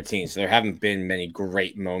 2013, so there haven't been many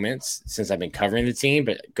great moments since I've been covering the team,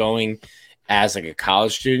 but going as like a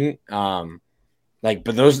college student, Like,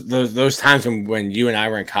 but those times when you and I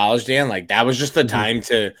were in college, Dan, like that was just the time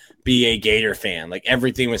to be a Gator fan. Like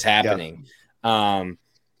everything was happening.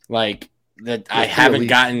 Like that I haven't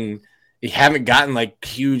gotten like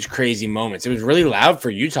huge crazy moments. It was really loud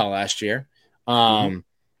for Utah last year.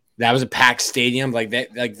 That was a packed stadium. Like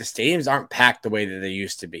that, like the stadiums aren't packed the way that they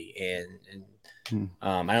used to be. And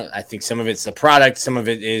I think some of it's the product, some of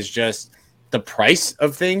it is just the price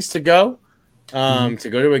of things to go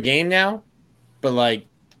to a game now. But like,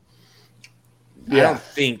 I don't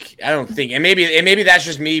think, and maybe that's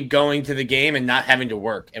just me going to the game and not having to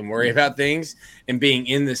work and worry about things and being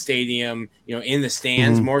in the stadium, in the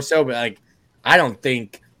stands more so. But like, I don't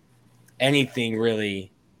think anything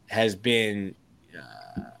really has been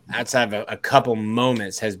outside of a couple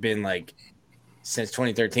moments has been like since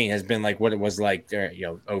 2013 has been like what it was like there,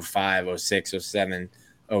 05, 06, 07,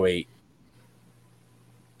 08.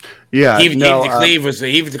 Yeah, Heave the Cleve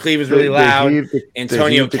was really loud.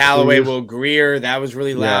 Antonio Callaway, Will Greer, that was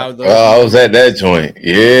really loud. I was at that joint.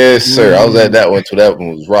 Yes, sir. I was at that one too. That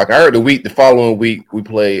one was rocking. I heard the following week we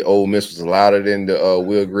played Ole Miss was louder than the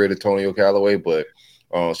Will Greer, Antonio Callaway, but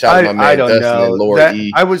shout out to my man Dustin and Laura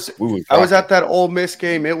E. I was at that Ole Miss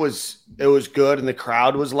game. It was good and the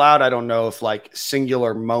crowd was loud. I don't know if like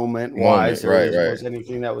singular moment wise there was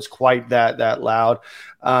anything that was quite that loud.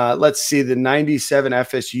 Let's see, the 97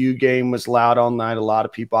 FSU game was loud all night. A lot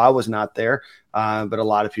of people, I was not there, but a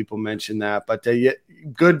lot of people mentioned that. But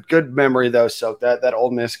good memory though. So that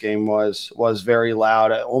Ole Miss game was very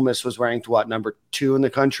loud. Ole Miss was ranked number 2 in the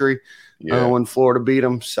country when Florida beat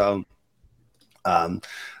them. So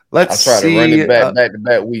let's see. I tried to run it back to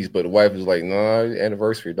back weeks, but the wife was like, "No,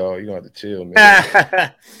 anniversary, dog. You don't have to chill, man."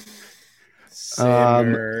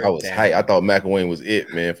 I was hyped. I thought McElwain was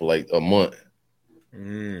it, man, for like a month.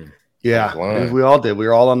 Yeah, we all did. We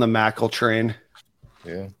were all on the Mackle train.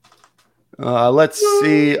 Yeah. Let's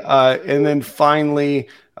see. And then finally,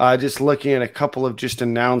 just looking at a couple of just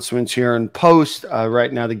announcements here in post.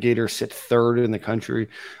 Right now, the Gators sit 3rd in the country.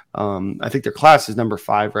 I think their class is number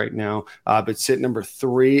 5 right now, but sit number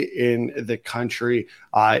 3 in the country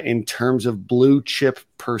in terms of blue chip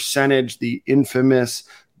percentage, the infamous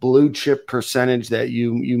blue chip percentage that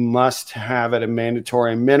you must have at a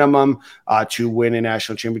mandatory minimum to win a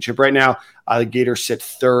national championship. Right now, the Gators sit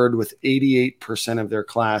 3rd with 88% of their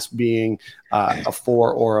class being a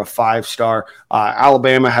 4 or a 5-star.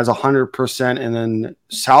 Alabama has 100%, and then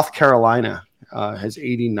South Carolina has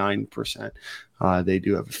 89%. They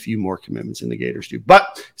do have a few more commitments than the Gators do.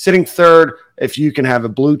 But sitting 3rd, if you can have a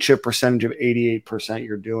blue chip percentage of 88%,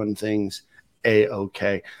 you're doing things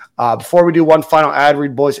A-okay. Before we do one final ad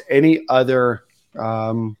read, boys, any other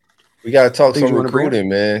we got to talk some recruiting,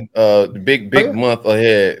 man. The big month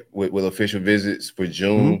ahead with official visits for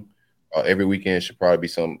June. Every weekend should probably be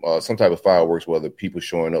some type of fireworks, whether people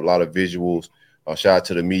showing up, a lot of visuals. Shout out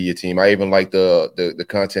to the media team. I even like the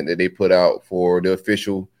content that they put out for the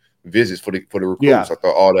official visits for the recruits. Yeah. I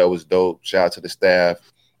thought all that was dope. Shout out to the staff.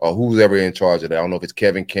 Who's ever in charge of that. I don't know if it's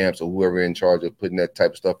Kevin Camps or whoever in charge of putting that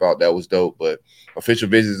type of stuff out. That was dope. But official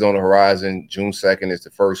visits on the horizon. June 2nd is the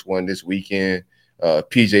first one this weekend.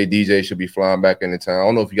 PJ DJ should be flying back into town. I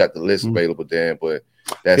don't know if you got the list available, Dan, but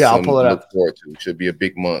that's something to look forward to. Should be a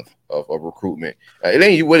big month of recruitment. It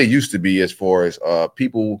ain't what it used to be as far as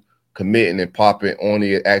people committing and popping on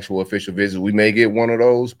the actual official visits. We may get one of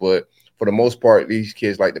those, but for the most part, these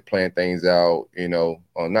kids like to plan things out,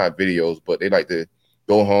 not videos, but they like to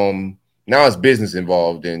go home. Now it's business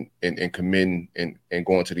involved in committing and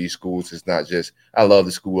going to these schools. It's not just, I love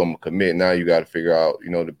the school, I'm going to commit. Now you got to figure out,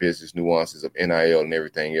 the business nuances of NIL and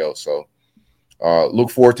everything else. So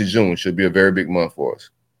look forward to June. Should be a very big month for us.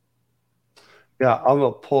 Yeah, I'm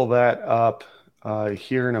going to pull that up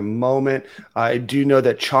here in a moment. I do know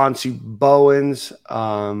that Chauncey Bowens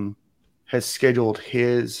has scheduled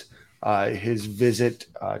his visit,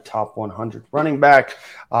 top 100 running back.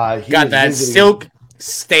 He got that silk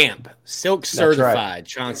stamp, silk certified, right.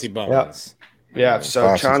 Chauncey Bowens. Yeah,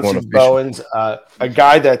 so Chauncey Bowens, a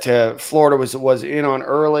guy that Florida was in on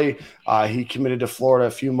early. He committed to Florida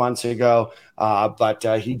a few months ago, but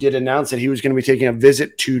he did announce that he was going to be taking a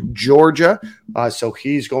visit to Georgia. So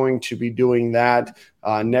he's going to be doing that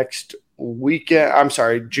next weekend. I'm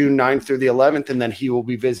sorry, June 9th through the 11th, and then he will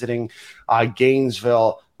be visiting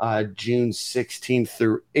Gainesville June 16th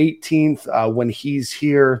through 18th. When he's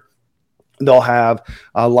here, they'll have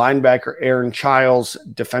linebacker Aaron Childs,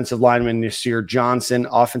 defensive lineman Nasir Johnson,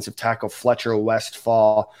 offensive tackle Fletcher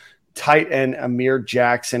Westfall, tight end Amir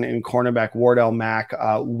Jackson, and cornerback Wardell Mack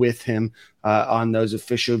with him on those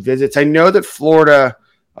official visits. I know that Florida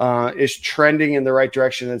is trending in the right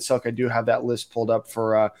direction. And Silk, I do have that list pulled up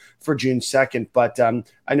for June 2nd. But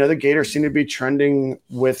I know the Gators seem to be trending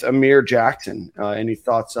with Amir Jackson. Any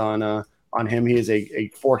thoughts on him? He is a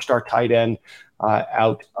 4-star tight end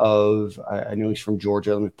out of I know he's from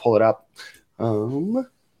Georgia. Let me pull it up.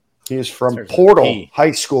 He is from Portal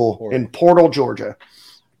High School in Portal, Georgia.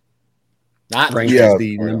 Not ranked as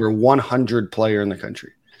the number 100 player in the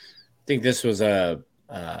country. I think this was a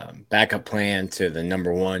backup plan to the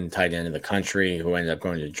number 1 tight end in the country who ended up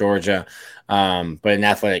going to Georgia, but an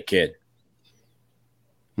athletic kid.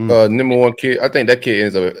 Number 1 kid. I think that kid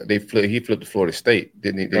ends up. He flipped to Florida State,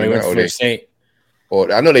 didn't he? He went to Florida State.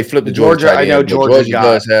 Or I know they flipped to Georgia. I know Georgia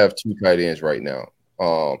does have 2 tight ends right now.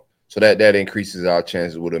 So that increases our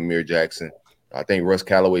chances with Amir Jackson. I think Russ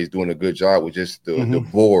Callaway is doing a good job with just the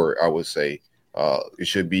board, I would say. It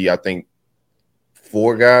should be, I think,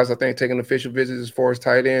 4 guys, taking official visits as far as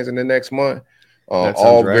tight ends in the next month.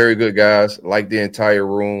 All right. Very good guys, like the entire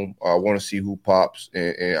room. I want to see who pops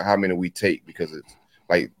and how many we take, because it's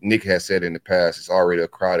like Nick has said in the past, it's already a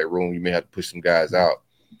crowded room. You may have to push some guys out.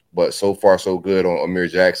 But so far, so good on Amir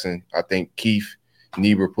Jackson. I think Keith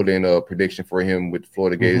Niebuhr put in a prediction for him with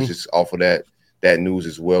Florida Gators just off of that news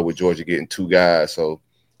as well, with Georgia getting 2 guys. So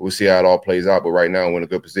we'll see how it all plays out. But right now we're in a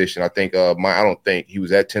good position. I think I don't think he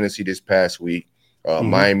was at Tennessee this past week.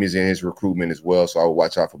 Miami's in his recruitment as well, so I will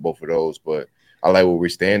watch out for both of those. But I like where we're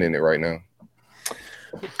standing it right now.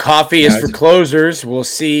 Coffee is for closers. We'll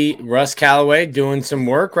see Russ Callaway doing some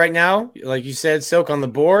work right now. Like you said, Silk on the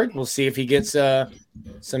board. We'll see if he gets some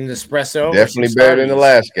Nespresso. Definitely better than the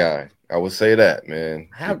last guy. I would say that, man.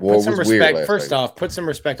 Put some respect. First off, put some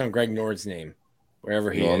respect on Greg Nord's name,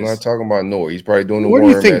 wherever he is. I'm not talking about Nord. He's probably doing the worm. What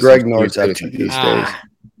do you think Greg Nord's up to these days?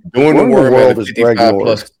 Doing the worm at a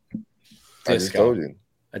 55+ disco.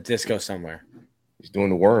 A disco somewhere. He's doing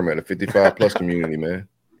the worm at a 55+ community, man.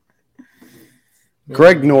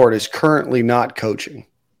 Greg Nord is currently not coaching.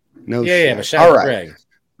 No. Yeah, but shout out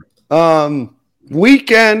Greg.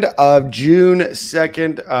 Weekend of June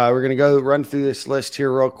 2nd. We're going to go run through this list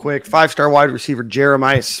here real quick. 5-star wide receiver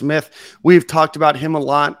Jeremiah Smith. We've talked about him a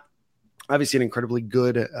lot. Obviously an incredibly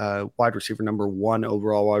good wide receiver, number 1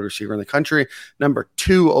 overall wide receiver in the country, number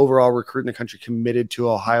 2 overall recruit in the country, committed to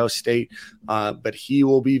Ohio State. But he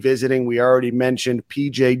will be visiting. We already mentioned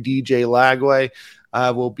PJ DJ Lagway.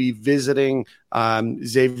 Will be visiting.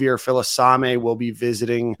 Xavier Filisame will be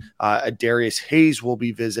visiting. Darius Hayes will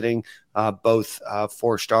be visiting. Both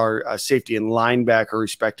 4-star safety and linebacker,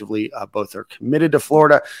 respectively. Both are committed to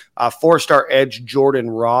Florida. 4-star edge Jordan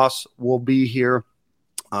Ross will be here.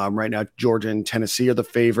 Right now, Georgia and Tennessee are the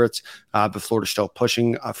favorites, but Florida's still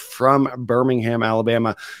pushing from Birmingham,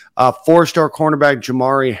 Alabama. 4-star cornerback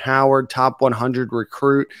Jamari Howard, top 100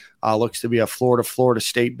 recruit, looks to be a Florida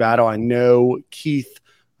State battle. I know Keith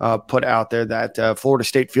put out there that Florida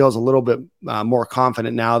State feels a little bit more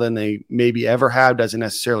confident now than they maybe ever have. Doesn't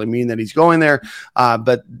necessarily mean that he's going there,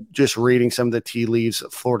 but just reading some of the tea leaves,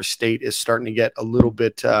 Florida State is starting to get a little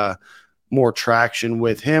bit more traction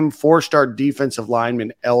with him. 4-star defensive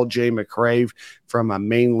lineman LJ McCrave from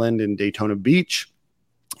Mainland and Daytona Beach,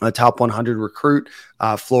 a top 100 recruit.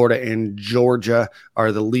 Florida and Georgia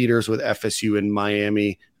are the leaders, with FSU and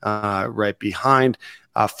Miami right behind.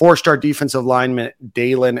 4-star defensive lineman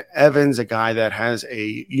Dalen Evans, a guy that has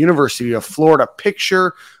a University of Florida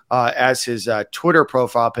picture as his Twitter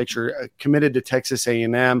profile picture, committed to Texas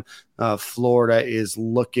A&M. Florida is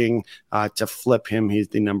looking to flip him. He's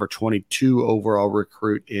the number 22 overall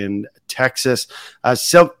recruit in Texas.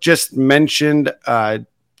 Silk just mentioned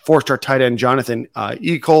 4-star tight end Jonathan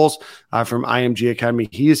Echols from IMG Academy.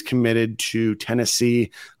 He is committed to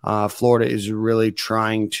Tennessee. Florida is really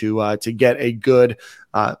trying to get a good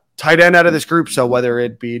tight end out of this group. So whether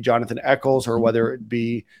it be Jonathan Echols or whether it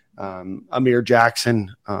be Amir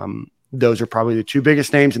Jackson, those are probably the 2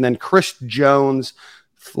 biggest names. And then Chris Jones,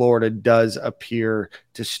 Florida does appear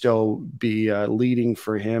to still be leading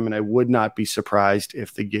for him, and I would not be surprised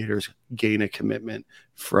if the Gators gain a commitment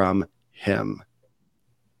from him.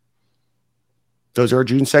 Those are our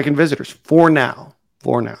June 2nd visitors for now.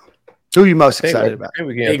 Who are you most excited about?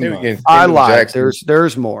 I lied.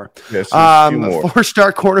 There's more. Yes,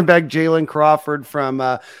 4-star cornerback Jalen Crawford from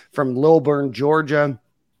Lilburn, Georgia.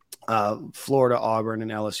 Florida, Auburn,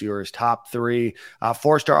 and LSU are his top 3.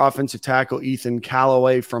 4-star offensive tackle Ethan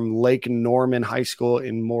Callaway from Lake Norman High School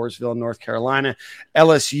in Mooresville, North Carolina.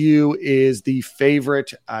 LSU is the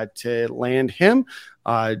favorite to land him.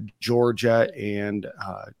 Georgia and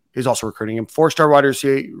is also recruiting him. 4-star wide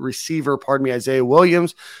receiver, Isaiah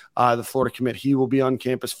Williams, the Florida commit. He will be on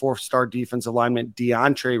campus. 4-star defensive lineman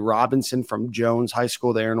DeAndre Robinson from Jones High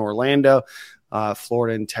School there in Orlando.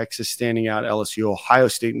 Florida and Texas standing out. LSU, Ohio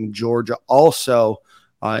State, and Georgia also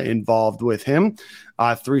involved with him.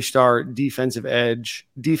 3-star defensive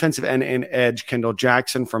end and edge, Kendall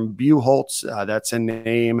Jackson from Buchholz. That's a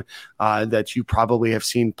name that you probably have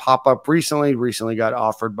seen pop up recently. Recently got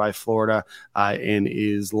offered by Florida and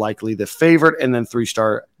is likely the favorite. And then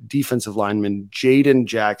 3-star defensive lineman Jaden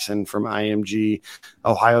Jackson from IMG.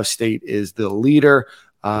 Ohio State is the leader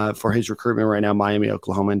for his recruitment right now. Miami,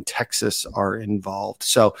 Oklahoma, and Texas are involved.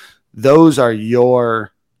 So those are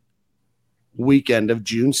your weekend of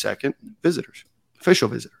June 2nd visitors, official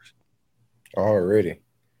visitors. Already.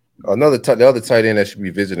 The other tight end that should be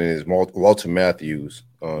visiting is Walter Matthews.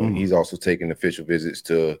 He's also taking official visits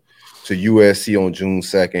to USC on June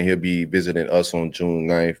 2nd. He'll be visiting us on June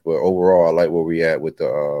 9th. But overall, I like where we at with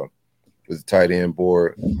the tight end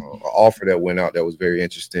board. An offer that went out that was very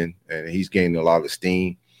interesting, and he's gaining a lot of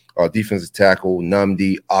steam. Defensive tackle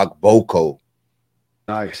Nnamdi Ogboko.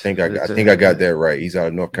 Nice. I think I got that right. He's out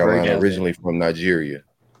of North Carolina, originally from Nigeria.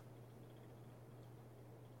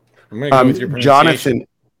 I'm going to go with your Jonathan.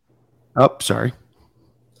 Oh, sorry.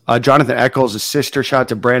 Jonathan Eccles' sister. Shout out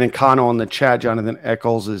to Brandon Connell in the chat. Jonathan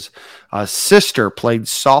Eccles' sister played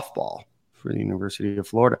softball for the University of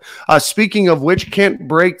Florida. Speaking of which, can't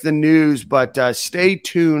break the news, but stay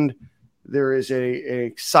tuned. There is an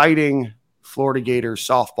exciting Florida Gators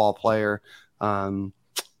softball player,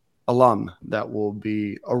 alum, that will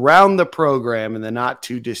be around the program in the not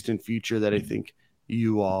too distant future that I think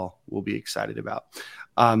you all will be excited about.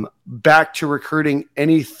 Back to recruiting.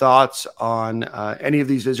 Any thoughts on any of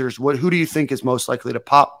these visitors? Who do you think is most likely to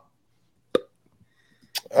pop?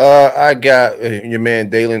 I got your man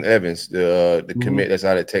Dalen Evans, the commit that's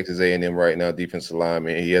out at Texas A&M right now, defensive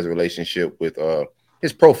lineman. He has a relationship with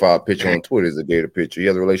his profile picture on Twitter is a Gator picture. He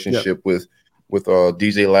has a relationship with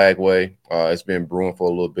DJ Lagway. It's been brewing for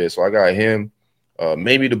a little bit. So I got him.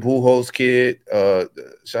 Maybe the Buchholz kid.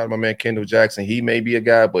 Shout out to my man Kendall Jackson. He may be a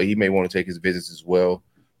guy, but he may want to take his visits as well.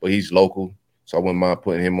 But he's local, so I wouldn't mind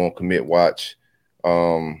putting him on commit watch.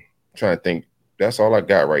 Trying to think. That's all I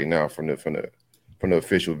got right now from the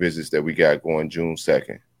official visits that we got going June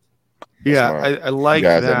 2nd. I like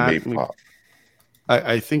guys that. May pop.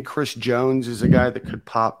 I think Chris Jones is a guy that could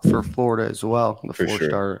pop for Florida as well. The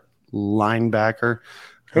 4-star linebacker.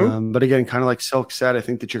 But again, kind of like Silk said, I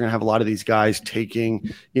think that you're going to have a lot of these guys taking,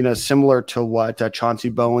 similar to what Chauncey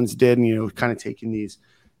Bowens did, and, kind of taking these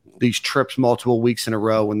trips multiple weeks in a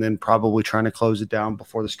row and then probably trying to close it down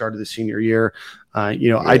before the start of the senior year.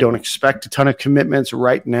 I don't expect a ton of commitments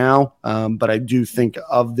right now, but I do think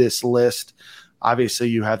of this list. Obviously,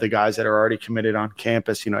 you have the guys that are already committed on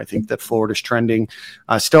campus. I think that Florida's trending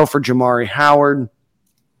still for Jamari Howard.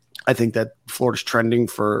 I think that Florida's trending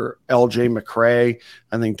for LJ McCray.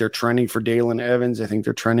 I think they're trending for Dalen Evans. I think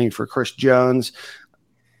they're trending for Chris Jones.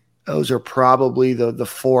 Those are probably the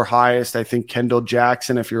 4 highest. I think Kendall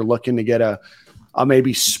Jackson, if you're looking to get a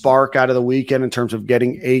maybe spark out of the weekend in terms of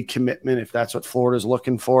getting a commitment, if that's what Florida's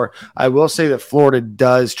looking for. I will say that Florida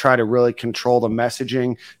does try to really control the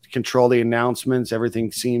messaging, control the announcements.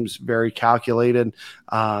 Everything seems very calculated.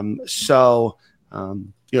 Those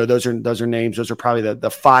are names. Those are probably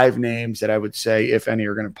the 5 names that I would say, if any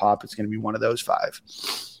are going to pop, it's going to be one of those 5.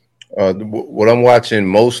 What I'm watching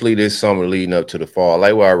mostly this summer leading up to the fall, I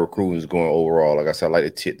like where our recruiting is going overall. Like I said, I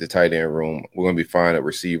like the tight end room. We're going to be fine at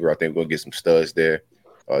receiver. I think we're going to get some studs there.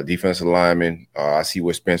 Defensive lineman, I see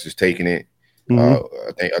where Spencer's taking it. I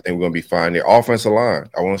think we're going to be fine there. Offensive line,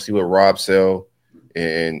 I want to see what Rob Sell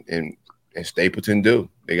and Stapleton do.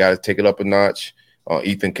 They got to take it up a notch.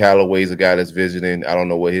 Ethan Callaway is a guy that's visiting. I don't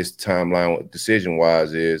know what his timeline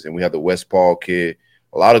decision-wise is. And we have the West Paul kid.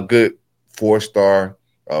 A lot of good 4-star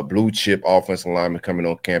blue chip offensive linemen coming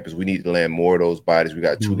on campus. We need to land more of those bodies. We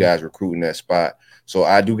got 2 guys recruiting that spot. So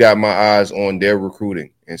I do got my eyes on their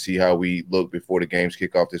recruiting and see how we look before the games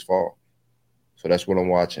kick off this fall. So that's what I'm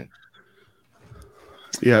watching.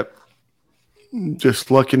 Yep.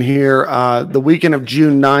 Just looking here, the weekend of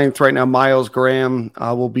June 9th, right now, Miles Graham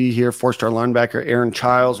will be here. 4-star linebacker Aaron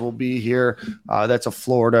Childs will be here. That's a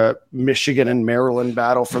Florida, Michigan, and Maryland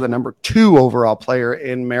battle for the number 2 overall player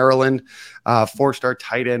in Maryland. 4-star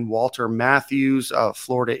tight end Walter Matthews.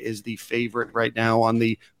 Florida is the favorite right now on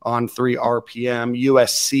 3 RPM.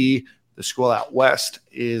 USC, the school out west,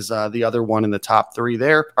 is the other one in the top 3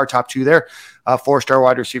 there, our top 2 there. 4-star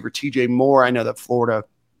wide receiver TJ Moore. I know that Florida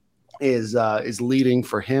is leading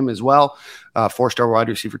for him as well. 4-star wide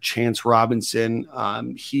receiver Chance Robinson.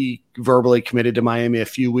 He verbally committed to Miami a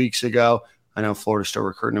few weeks ago. I know Florida's still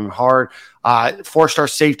recruiting him hard. 4-star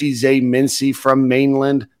safety Zay Mincy from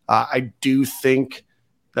Mainland. I do think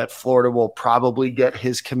that Florida will probably get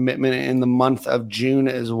his commitment in the month of June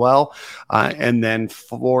as well. And then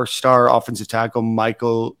 4-star offensive tackle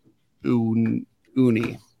Michael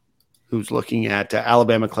Uni, who's looking at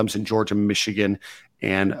Alabama, Clemson, Georgia, Michigan,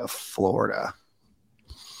 and Florida.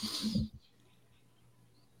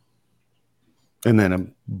 And then a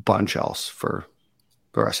bunch else for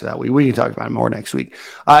the rest of that week. We can talk about it more next week.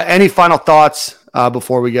 Any final thoughts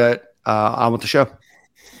before we get on with the show?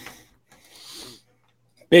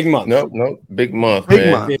 Big month. Nope. Big month, Big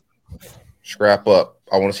man. month. Scrap up.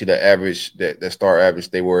 I want to see the average, that star average,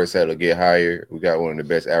 stay where it's at or get higher. We got one of the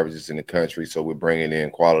best averages in the country, so we're bringing in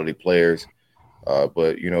quality players.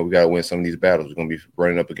 But, we got to win some of these battles. We're going to be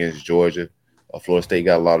running up against Georgia. Florida State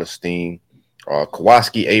got a lot of steam.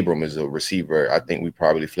 Kowalski Abram is a receiver. I think we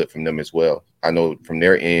probably flip from them as well. I know from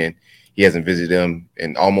their end, he hasn't visited them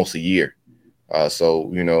in almost a year.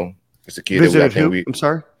 So, it's a kid Visited that we, I think who? I'm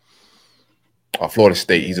sorry? Florida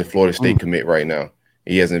State. He's a Florida State commit right now.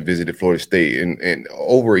 He hasn't visited Florida State in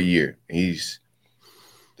over a year.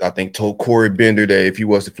 I think, told Corey Bender that if he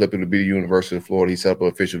was to flip him to be the University of Florida, he set up an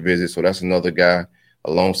official visit. So that's another guy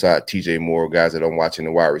alongside TJ Moore, guys that I'm watching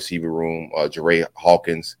the wide receiver room. Jeray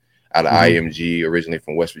Hawkins out of IMG, originally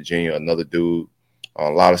from West Virginia, another dude. A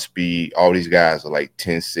lot of speed. All these guys are like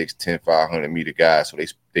 10.6, 10.5, 100-meter guys, so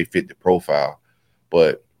they fit the profile.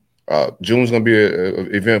 But June's going to be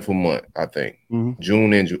an eventful month, I think.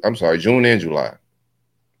 June and July.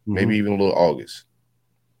 Maybe even a little August.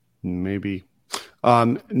 Maybe.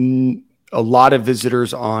 A lot of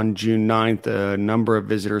visitors on June 9th, a number of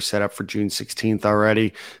visitors set up for June 16th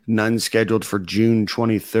already. None scheduled for June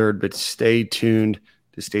 23rd, but stay tuned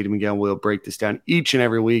to Stadium Again. We'll break this down each and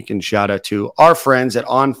every week. And shout out to our friends at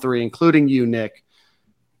On3, including you, Nick,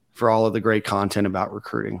 for all of the great content about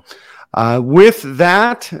recruiting. With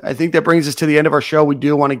that, I think that brings us to the end of our show. We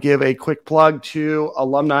do want to give a quick plug to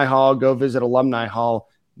Alumni Hall. Go visit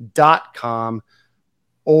alumnihall.com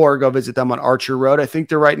or go visit them on Archer Road. I think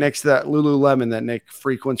they're right next to that Lululemon that Nick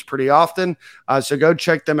frequents pretty often. So go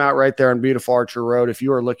check them out right there on beautiful Archer Road. If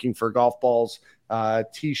you are looking for golf balls,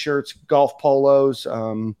 T-shirts, golf polos,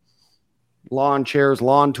 lawn chairs,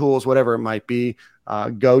 lawn tools, whatever it might be,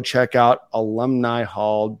 go check out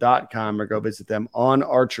alumnihall.com or go visit them on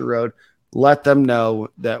Archer Road. Let them know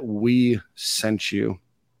that we sent you.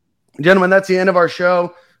 Gentlemen, that's the end of our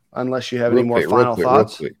show, unless you have any more final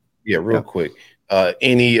thoughts. Real quick.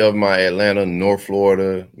 Any of my Atlanta, North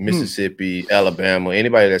Florida, Mississippi, Alabama,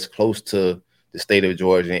 anybody that's close to the state of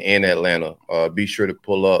Georgia and Atlanta, be sure to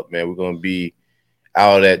pull up, man. We're going to be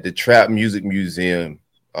out at the Trap Music Museum,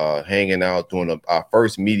 hanging out, doing our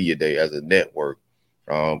first media day as a network.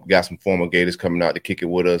 We got some former Gators coming out to kick it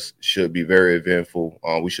with us. Should be very eventful.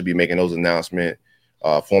 We should be making those announcements.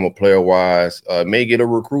 Former player-wise, may get a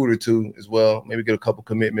recruiter too as well. Maybe get a couple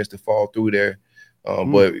commitments to fall through there.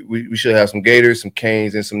 But we should have some Gators, some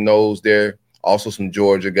Canes, and some Noles there. Also some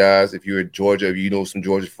Georgia guys. If you're in Georgia, if you know some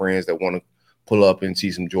Georgia friends that want to pull up and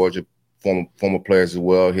see some Georgia former players as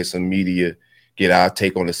well, hear some media, get our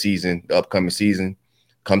take on the upcoming season.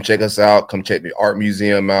 Come check us out. Come check the art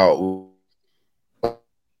museum out.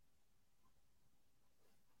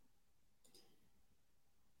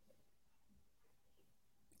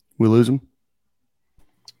 We lose him?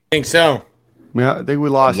 I think so. Yeah, I think we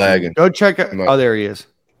lost him. Go check it. No. Oh, there he is.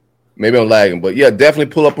 Maybe I'm lagging, but yeah,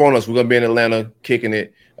 definitely pull up on us. We're going to be in Atlanta kicking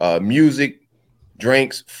it. Music,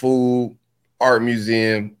 drinks, food, art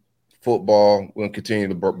museum, football. We're going to continue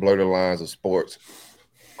to blur the lines of sports,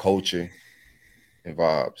 coaching, and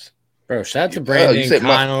vibes. Bro, shout out to Brandon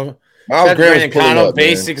Connell. Miles Graham Connell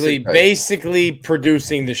basically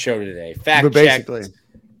producing the show today. Fact check,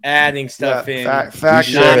 adding stuff in. Fact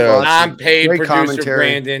check. Non-paid producer commentary.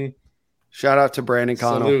 Brandon. Shout out to Brandon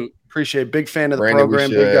Connell. Salute. Appreciate it. Big fan of the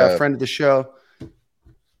program. Big friend of the show.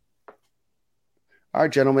 All right,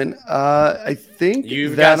 gentlemen. I think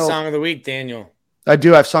you've got Song of the Week, Daniel. I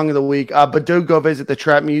do have Song of the Week, but do go visit the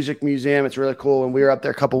Trap Music Museum. It's really cool. When we were up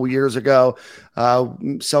there a couple of years ago,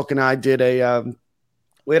 Silk and I did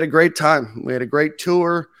we had a great time. We had a great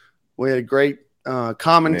tour. We had a great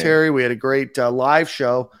commentary. We had a great live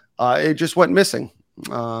show. It just went missing.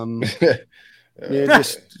 It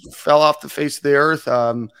just fell off the face of the earth.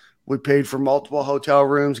 We paid for multiple hotel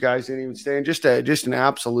rooms. Guys didn't even stay in. Just an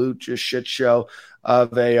absolute shit show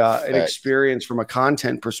of an experience from a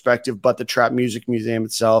content perspective. But the Trap Music Museum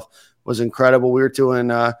itself was incredible. We were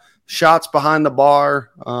doing shots behind the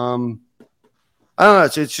bar. I don't know.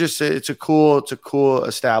 It's a cool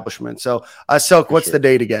establishment. So, Silk, what's the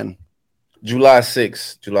date again? July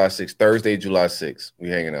 6th, Thursday, July 6th. We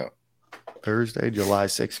hanging out. Thursday, July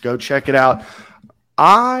 6th. Go check it out.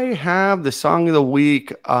 I have the song of the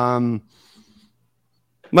week.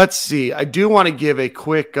 Let's see. I do want to give a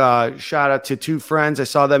quick shout out to Two Friends. I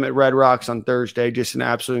saw them at Red Rocks on Thursday. Just an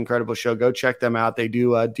absolutely incredible show. Go check them out. They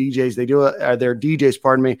do DJs. They do their DJs.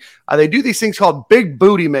 Pardon me. They do these things called big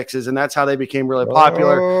booty mixes, and that's how they became really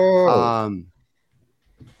popular.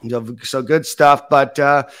 So good stuff. But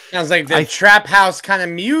sounds like the trap house kind of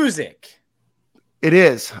music. It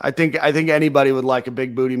is. I think anybody would like a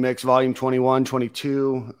big booty mix. Volume 21,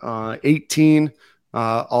 22, 18.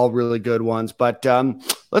 All really good ones. But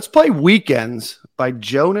let's play Weekends by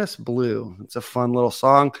Jonas Blue. It's a fun little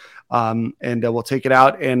song. And we'll take it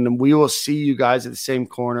out, and we will see you guys at the same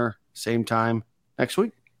corner, same time next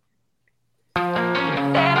week.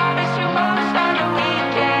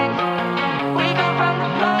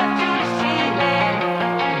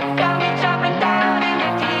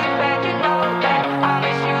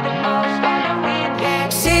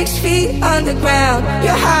 Underground,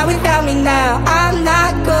 you're high without me now. I'm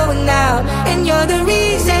not going out, and you're the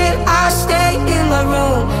reason I stay.